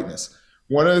Investment in Whiteness,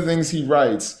 one of the things he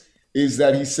writes is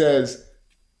that he says,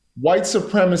 white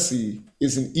supremacy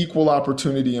is an equal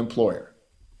opportunity employer.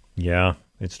 Yeah,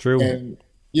 it's true. And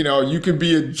you can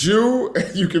be a Jew,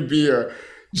 you can be a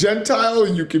Gentile,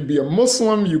 you can be a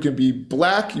Muslim, you can be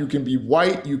black, you can be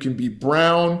white, you can be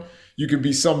brown, you can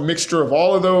be some mixture of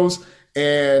all of those,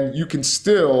 and you can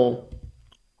still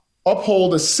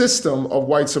uphold a system of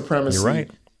white supremacy. You're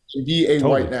right. To be a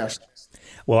white nationalist.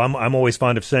 Well, I'm always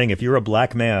fond of saying, if you're a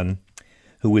black man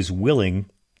who is willing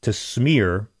to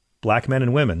smear black men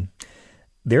and women,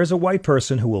 there's a white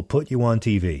person who will put you on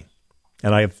TV.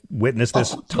 And I have witnessed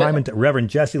this time and Reverend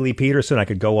Jesse Lee Peterson. I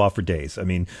could go off for days. I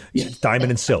mean,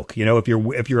 Diamond and Silk. If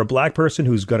you're a black person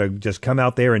who's going to just come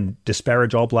out there and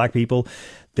disparage all black people,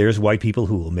 there's white people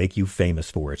who will make you famous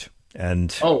for it.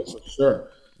 And for sure,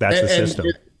 that's the system.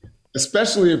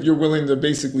 Especially if you're willing to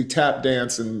basically tap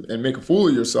dance and make a fool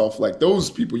of yourself, like those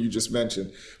people you just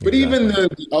mentioned. But even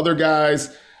the other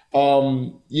guys,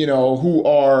 who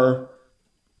are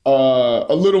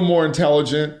a little more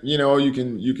intelligent, you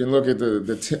can look at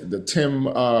the Tim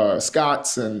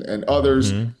Scotts and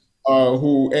others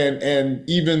who and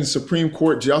even Supreme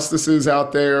Court justices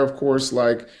out there, of course,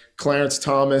 like Clarence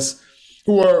Thomas,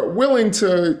 who are willing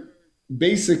to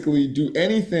basically do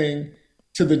anything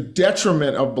to the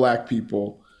detriment of black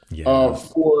people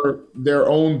for their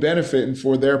own benefit and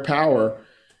for their power.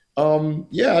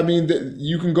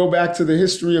 You can go back to the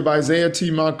history of Isaiah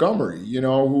T. Montgomery,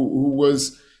 who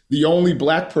was the only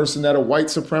black person at a white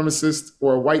supremacist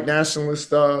or a white nationalist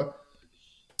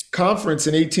conference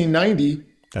in 1890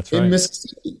 in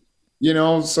Mississippi.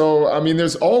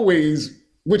 There's always,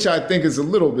 which I think is a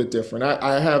little bit different.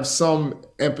 I have some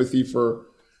empathy for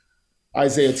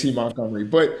Isaiah T. Montgomery,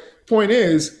 but point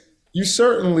is, you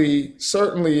certainly,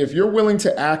 if you're willing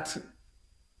to act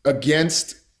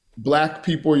against black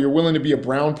people, you're willing to be a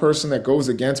brown person that goes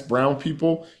against brown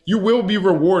people, you will be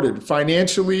rewarded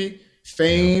financially,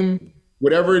 fame,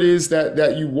 whatever it is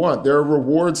that you want. There are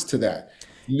rewards to that.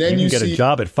 And then you can get a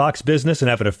job at Fox Business and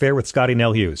have an affair with Scotty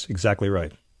Nell Hughes. Exactly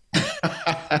right.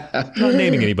 Not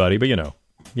naming anybody, but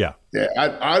Yeah. Yeah,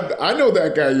 I know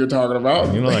that guy you're talking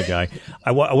about. You know that guy.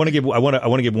 I want to give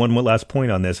one last point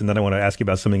on this, and then I want to ask you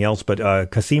about something else. But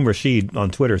Qasim Rashid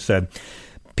on Twitter said,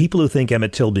 people who think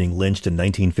Emmett Till being lynched in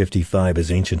 1955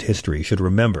 is ancient history should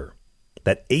remember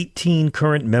that 18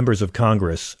 current members of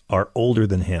Congress are older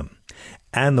than him,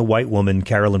 and the white woman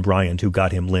Carolyn Bryant who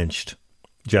got him lynched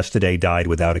just today died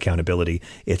without accountability.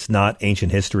 It's not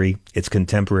ancient history; it's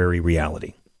contemporary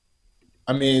reality.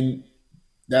 I mean,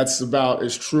 That's about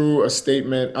as true a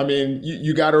statement. I mean,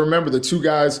 you got to remember the two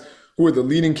guys who are the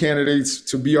leading candidates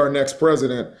to be our next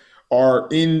president are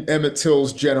in Emmett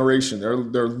Till's generation. They're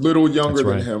a little younger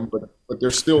than him, but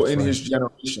they're still in his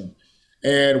generation.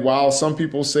 And while some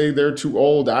people say they're too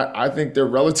old, I think they're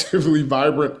relatively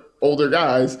vibrant older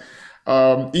guys.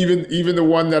 Even the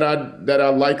one that I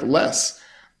like less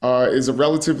is a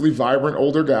relatively vibrant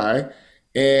older guy.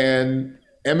 And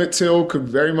Emmett Till could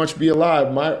very much be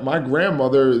alive. My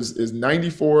grandmother is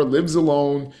 94, lives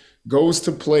alone, goes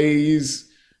to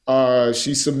plays.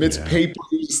 She submits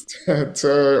papers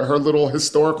to her little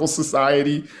historical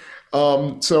society.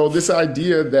 So this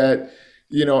idea that,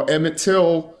 Emmett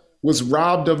Till was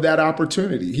robbed of that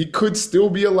opportunity. He could still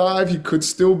be alive. He could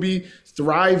still be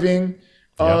thriving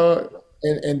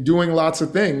and doing lots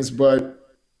of things, but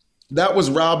that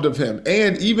was robbed of him.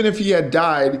 And even if he had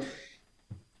died,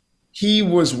 he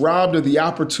was robbed of the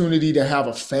opportunity to have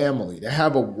a family, to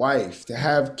have a wife, to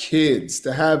have kids,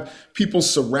 to have people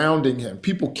surrounding him,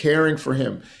 people caring for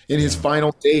him in his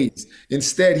final days.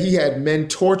 Instead, he had men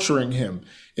torturing him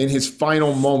in his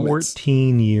final moments.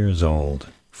 14 years old.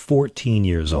 14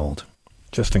 years old.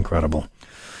 Just incredible.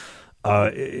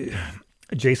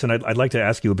 Jason, I'd like to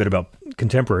ask you a bit about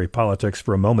contemporary politics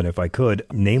for a moment, if I could,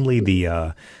 namely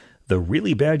the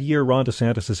really bad year Ron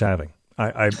DeSantis is having.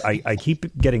 I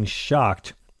keep getting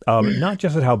shocked, not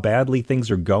just at how badly things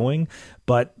are going,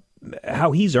 but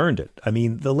how he's earned it. I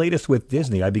mean, the latest with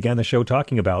Disney, I began the show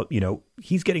talking about,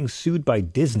 he's getting sued by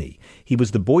Disney. He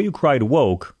was the boy who cried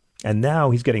woke, and now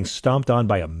he's getting stomped on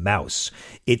by a mouse.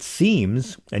 It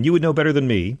seems, and you would know better than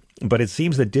me, but it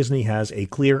seems that Disney has a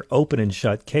clear open and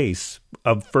shut case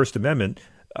of First Amendment.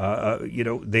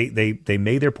 They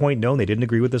made their point known. They didn't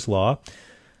agree with this law.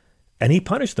 And he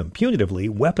punished them punitively,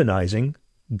 weaponizing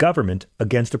government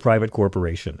against a private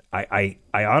corporation. I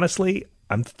honestly,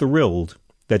 I'm thrilled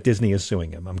that Disney is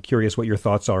suing him. I'm curious what your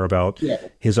thoughts are about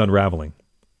his unraveling.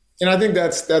 And I think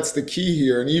that's the key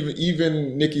here. And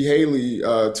even Nikki Haley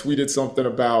tweeted something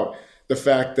about the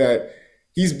fact that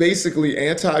he's basically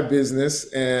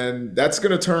anti-business, and that's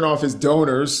going to turn off his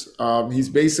donors. He's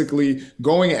basically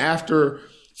going after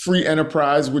free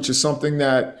enterprise, which is something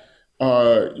that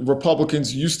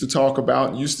Republicans used to talk about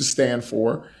and used to stand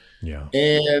for. Yeah.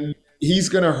 And he's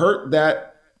going to hurt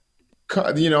that,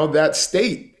 that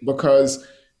state, because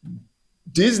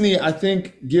Disney, I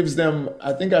think, gives them,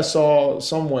 I think I saw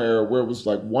somewhere where it was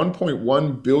like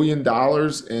 $1.1 billion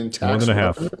in tax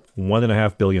revenue.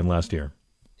 $1.5 billion last year.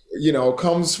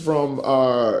 Comes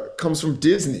from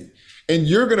Disney. And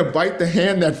you're going to bite the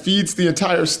hand that feeds the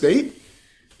entire state?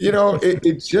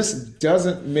 It just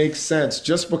doesn't make sense.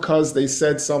 Just because they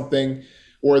said something,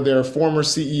 or their former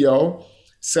CEO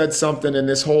said something in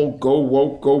this whole go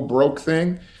woke, go broke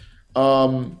thing,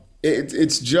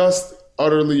 it's just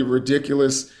utterly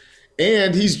ridiculous.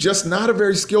 And he's just not a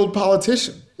very skilled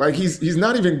politician. Like he's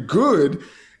not even good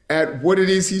at what it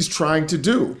is he's trying to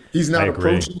do. He's not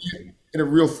approaching it in a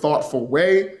real thoughtful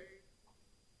way.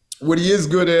 What he is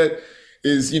good at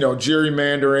is,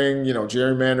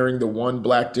 gerrymandering the one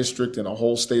black district in a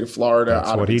whole state of Florida.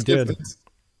 That's what he did.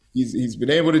 He's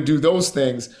been able to do those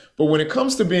things. But when it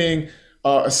comes to being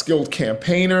a skilled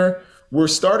campaigner, we're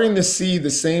starting to see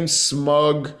the same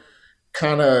smug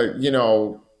kind of,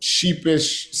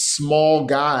 sheepish, small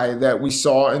guy that we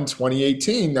saw in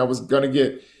 2018 that was going to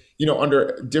get,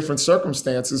 under different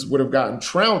circumstances would have gotten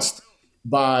trounced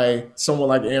by someone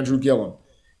like Andrew Gillum.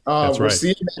 We're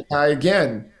seeing that guy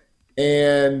again.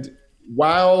 And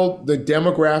while the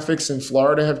demographics in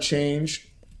Florida have changed,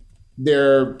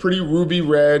 they're pretty ruby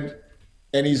red,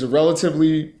 and he's a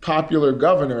relatively popular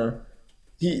governor.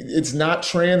 It's not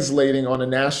translating on a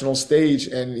national stage,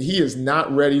 and he is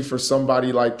not ready for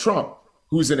somebody like Trump,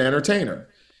 who's an entertainer.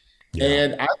 Yeah.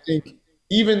 And I think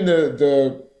even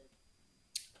the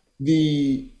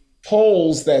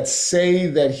polls that say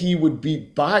that he would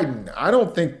beat Biden, I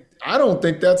don't think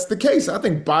that's the case. I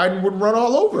think Biden would run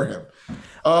all over him.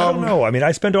 I don't know. I mean,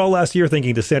 I spent all last year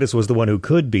thinking DeSantis was the one who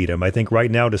could beat him. I think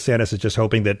right now DeSantis is just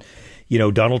hoping that,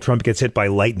 Donald Trump gets hit by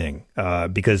lightning,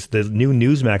 because the new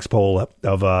Newsmax poll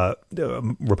of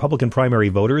Republican primary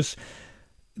voters,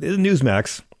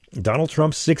 Newsmax, Donald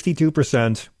Trump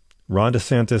 62%, Ron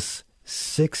DeSantis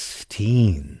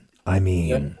 16%. I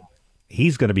mean,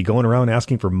 he's going to be going around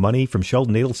asking for money from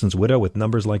Sheldon Adelson's widow with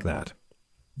numbers like that.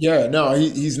 Yeah, no,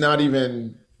 he's not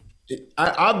even.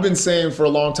 I've been saying for a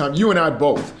long time, you and I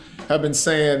both have been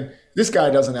saying, this guy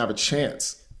doesn't have a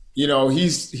chance.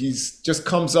 He's just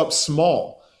comes up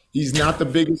small. He's not the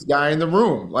biggest guy in the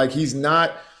room. Like, he's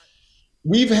not.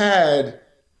 We've had,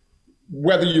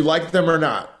 whether you like them or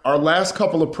not, our last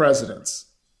couple of presidents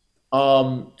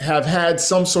have had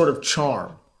some sort of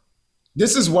charm.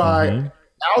 This is why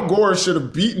Al Gore should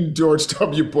have beaten George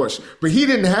W. Bush, but he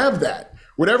didn't have that.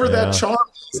 Whatever that charm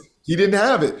is, he didn't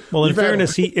have it. Well, in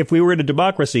fairness, if we were in a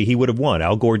democracy, he would have won.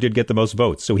 Al Gore did get the most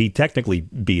votes, so he technically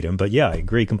beat him. But yeah, I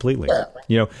agree completely.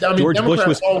 Yeah. George Bush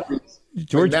was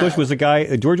a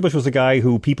guy. George Bush was a guy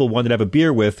who people wanted to have a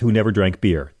beer with, who never drank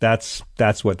beer. That's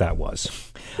what that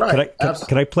was. Right.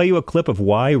 Can I play you a clip of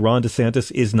why Ron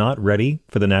DeSantis is not ready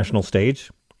for the national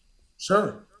stage?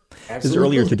 Sure. This is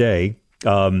earlier today.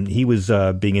 He was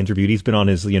being interviewed. He's been on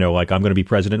his, I'm going to be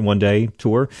president one day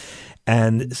tour.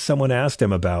 And someone asked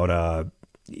him about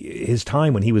his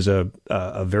time when he was a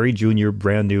very junior,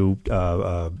 brand new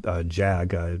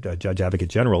judge advocate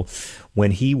general,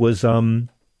 when he was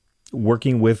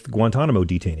working with Guantanamo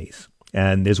detainees.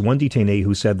 And there's one detainee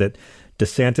who said that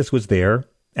DeSantis was there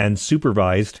and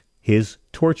supervised his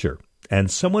torture.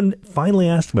 And someone finally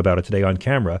asked him about it today on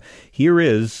camera. Here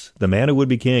is the man who would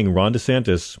be king, Ron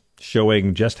DeSantis,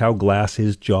 showing just how glass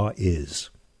his jaw is.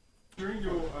 During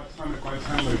your time at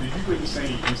Guantanamo, did you witness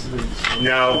any incidents?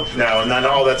 No, not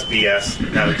all. That's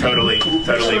BS. No, totally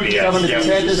BS.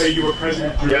 Did you say you were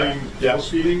present during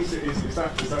those meetings? Is that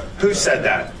Who said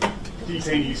that?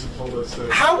 Detainees have told us.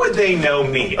 How would they know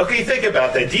me? Okay, think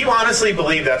about that. Do you honestly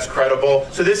believe that's credible?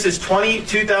 So this is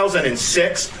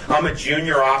 2006. I'm a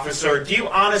junior officer. Do you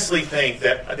honestly think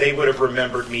that they would have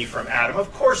remembered me from Adam?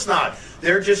 Of course not.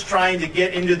 They're just trying to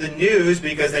get into the news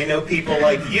because they know people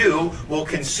like you will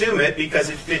consume it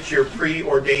because it fits your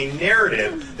preordained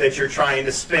narrative that you're trying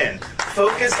to spin.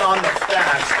 Focus on the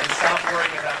facts and stop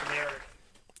worrying about narrative.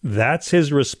 That's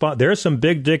his response. There's some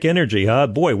big dick energy, huh?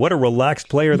 Boy, what a relaxed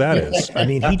player that is. I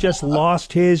mean, he just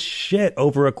lost his shit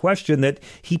over a question that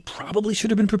he probably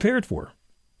should have been prepared for.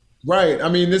 Right. I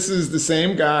mean, this is the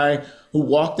same guy who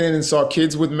walked in and saw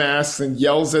kids with masks and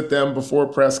yells at them before a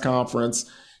press conference.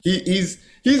 He's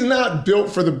not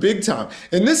built for the big time.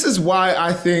 And this is why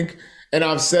I think, and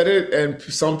I've said it, and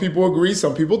some people agree,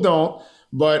 some people don't,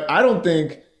 but I don't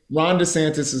think Ron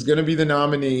DeSantis is going to be the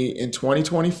nominee in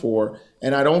 2024,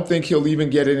 and I don't think he'll even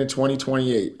get it in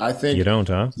 2028. I think you don't,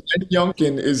 huh? Ed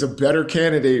Youngkin is a better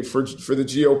candidate for the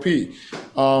GOP.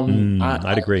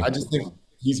 I'd agree. I just think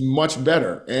he's much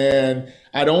better, and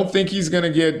I don't think he's going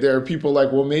to get there. People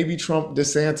like, well, maybe Trump,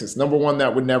 DeSantis. Number one,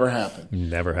 that would never happen.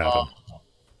 Never happen.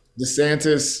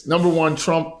 DeSantis, number one,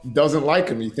 Trump doesn't like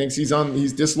him. He thinks he's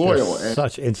disloyal.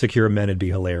 Such insecure men. It'd be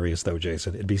hilarious, though,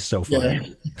 Jason. It'd be so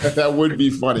funny. Yeah, that would be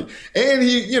funny. And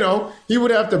he would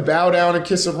have to bow down and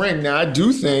kiss a ring. Now, I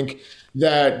do think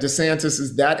that DeSantis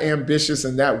is that ambitious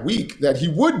and that weak that he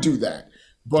would do that.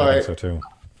 But, I think so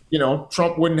too.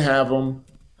 Trump wouldn't have him.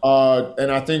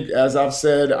 And I think, as I've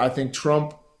said, I think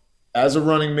Trump, as a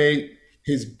running mate,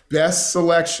 his best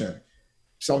selection.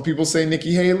 Some people say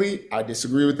Nikki Haley. I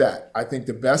disagree with that. I think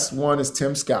the best one is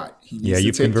Tim Scott.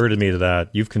 You've converted me to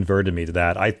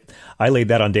that. I laid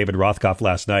that on David Rothkopf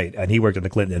last night, and he worked in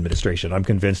the Clinton administration. I'm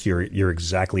convinced you're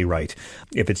exactly right.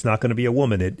 If it's not going to be a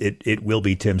woman, it will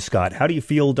be Tim Scott. How do you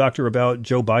feel, Doctor, about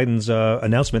Joe Biden's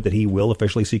announcement that he will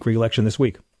officially seek re-election this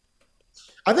week?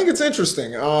 I think it's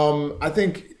interesting. I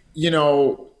think,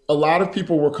 a lot of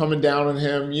people were coming down on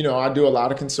him. I do a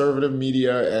lot of conservative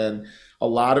media, and a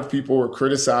lot of people were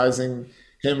criticizing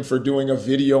him for doing a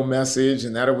video message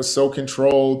and that it was so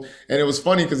controlled. And it was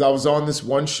funny because I was on this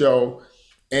one show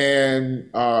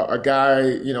and a guy,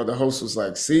 the host was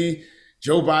like, see,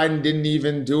 Joe Biden didn't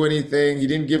even do anything. He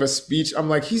didn't give a speech. I'm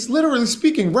like, he's literally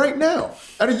speaking right now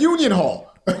at a union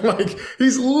hall. Like,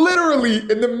 he's literally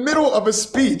in the middle of a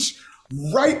speech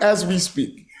right as we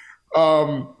speak.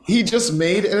 He just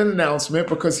made an announcement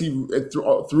because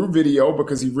through video,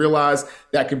 because he realized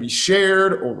that can be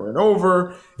shared over and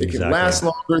over. It can last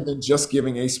longer than just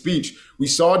giving a speech. We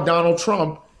saw Donald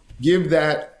Trump give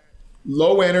that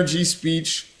low energy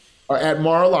speech at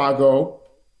Mar-a-Lago.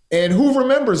 And who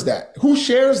remembers that? Who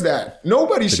shares that?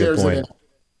 Nobody shares it.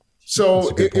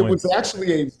 So it was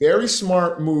actually a very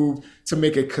smart move to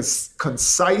make a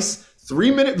concise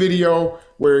 3-minute video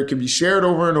where it can be shared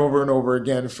over and over and over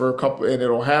again for a couple, and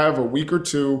it'll have a week or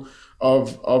two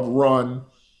of run.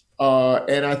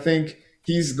 And I think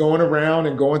he's going around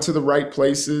and going to the right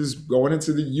places, going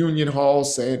into the union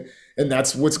halls, saying, and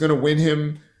that's what's going to win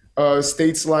him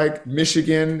states like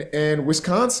Michigan and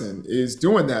Wisconsin is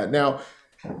doing that. Now,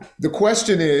 the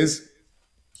question is,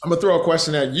 I'm going to throw a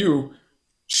question at you.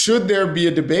 Should there be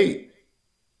a debate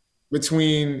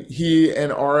between he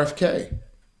and RFK?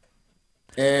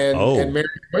 And Marianne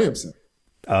Williamson?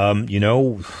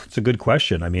 It's a good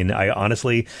question. I mean,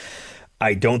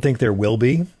 I don't think there will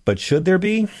be, but should there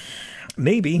be?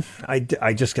 Maybe.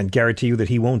 I just can guarantee you that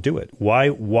he won't do it.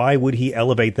 Why would he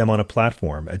elevate them on a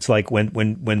platform? It's like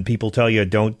when people tell you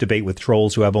don't debate with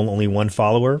trolls who have only one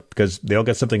follower because they'll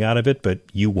get something out of it, but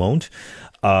you won't.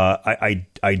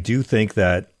 I do think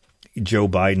that Joe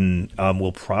Biden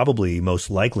will probably most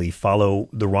likely follow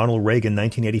the Ronald Reagan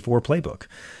 1984 playbook,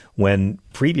 when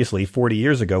previously, 40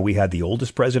 years ago, we had the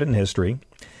oldest president in history.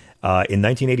 In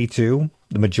 1982,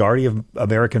 the majority of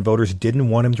American voters didn't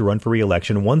want him to run for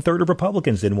re-election. 1/3 of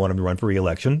Republicans didn't want him to run for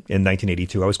re-election in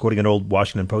 1982. I was quoting an old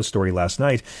Washington Post story last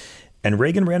night. And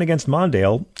Reagan ran against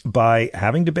Mondale by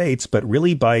having debates, but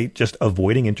really by just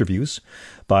avoiding interviews,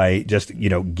 by just,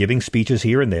 giving speeches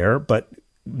here and there, but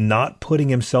not putting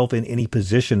himself in any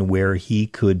position where he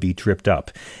could be tripped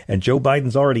up. And Joe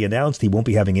Biden's already announced he won't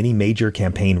be having any major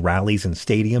campaign rallies in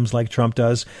stadiums like Trump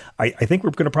does. I think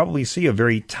we're going to probably see a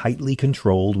very tightly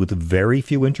controlled, with very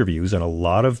few interviews and a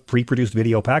lot of pre-produced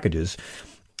video packages,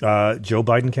 Joe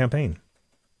Biden campaign.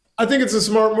 I think it's a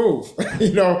smart move,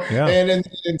 Yeah. And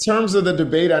in terms of the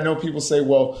debate, I know people say,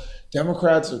 well,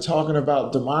 Democrats are talking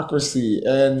about democracy.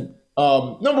 And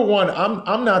number one,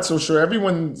 I'm not so sure.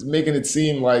 Everyone's making it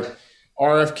seem like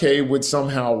RFK would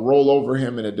somehow roll over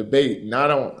him in a debate, and I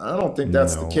don't think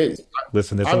that's the case.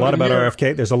 Listen, there's a lot about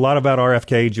RFK. There's a lot about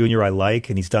RFK Jr. I like,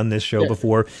 and he's done this show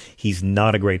before. He's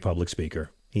not a great public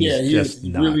speaker. He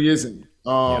really isn't.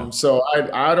 So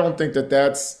I don't think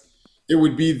it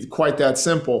would be quite that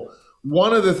simple.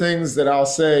 One of the things that I'll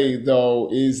say, though,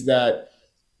 is that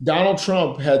Donald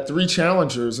Trump had 3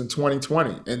 challengers in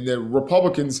 2020, and the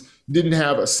Republicans didn't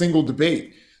have a single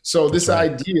debate. So this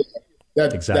idea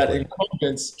that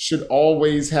incumbents should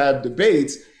always have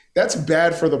debates, that's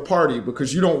bad for the party,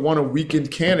 because you don't want a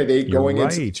weakened candidate going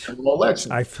into the general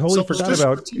election. I totally forgot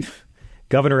about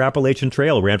Governor Appalachian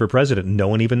Trail ran for president, and no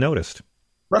one even noticed.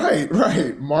 Right.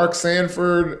 Mark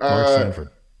Sanford.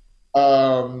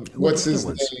 What's his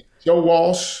name? Joe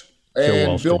Walsh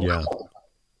and Bill Howell.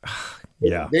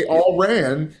 Yeah. They all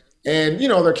ran, and,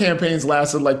 their campaigns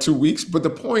lasted like 2 weeks. But the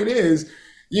point is,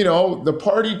 the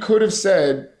party could have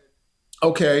said,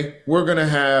 okay, we're going to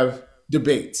have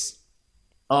debates.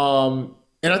 And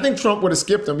I think Trump would have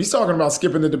skipped them. He's talking about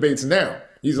skipping the debates now.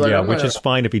 He's like, which is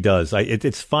fine if he does.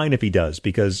 It's fine if he does,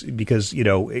 because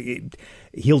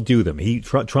he'll do them.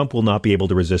 Trump will not be able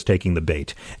to resist taking the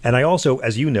bait. And I also,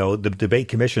 as you know, the debate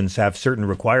commissions have certain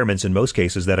requirements in most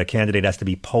cases that a candidate has to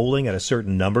be polling at a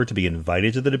certain number to be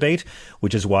invited to the debate,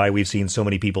 which is why we've seen so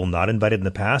many people not invited in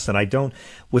the past. And I don't,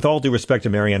 with all due respect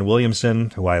to Marianne Williamson,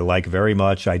 who I like very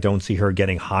much, I don't see her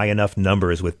getting high enough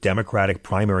numbers with Democratic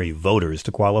primary voters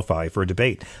to qualify for a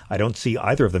debate. I don't see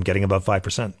either of them getting above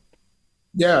 5%.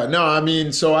 Yeah, no, I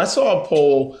mean, so I saw a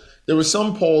poll. There was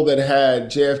some poll that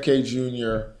had RFK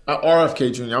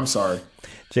Jr., I'm sorry.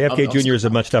 JFK Jr. is a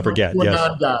much tougher get, yes.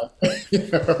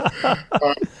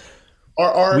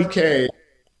 RFK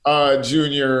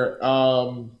Jr.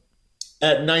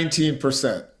 At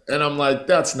 19%. And I'm like,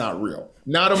 that's not real.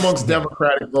 Not amongst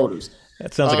Democratic voters.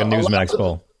 That sounds like a Newsmax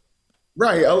poll.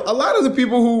 Right. A lot of the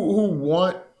people who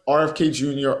want RFK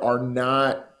Jr. are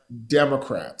not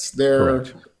Democrats. They're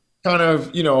kind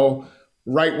of,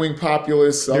 right-wing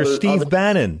populists. There's Steve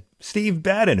Bannon. Steve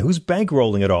Bannon, who's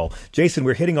bankrolling it all. Jason,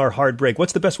 we're hitting our hard break.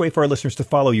 What's the best way for our listeners to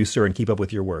follow you, sir, and keep up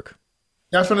with your work?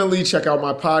 Definitely check out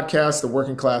my podcast, The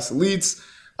Working Class Elites.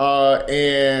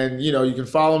 And, you can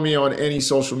follow me on any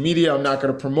social media. I'm not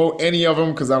going to promote any of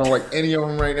them because I don't like any of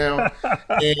them right now.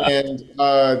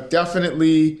 And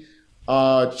definitely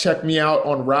check me out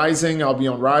on Rising. I'll be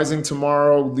on Rising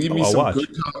tomorrow. Leave me some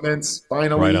good comments,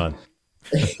 finally. Right on.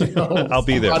 I'll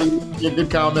be there. A good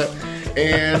comment.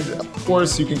 And of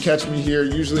course, you can catch me here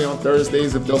usually on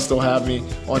Thursdays if they'll still have me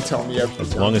on Tell Me Everything.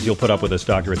 As long as you'll put up with us,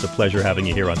 Doctor, it's a pleasure having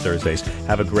you here on Thursdays.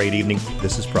 Have a great evening.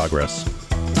 This is Progress.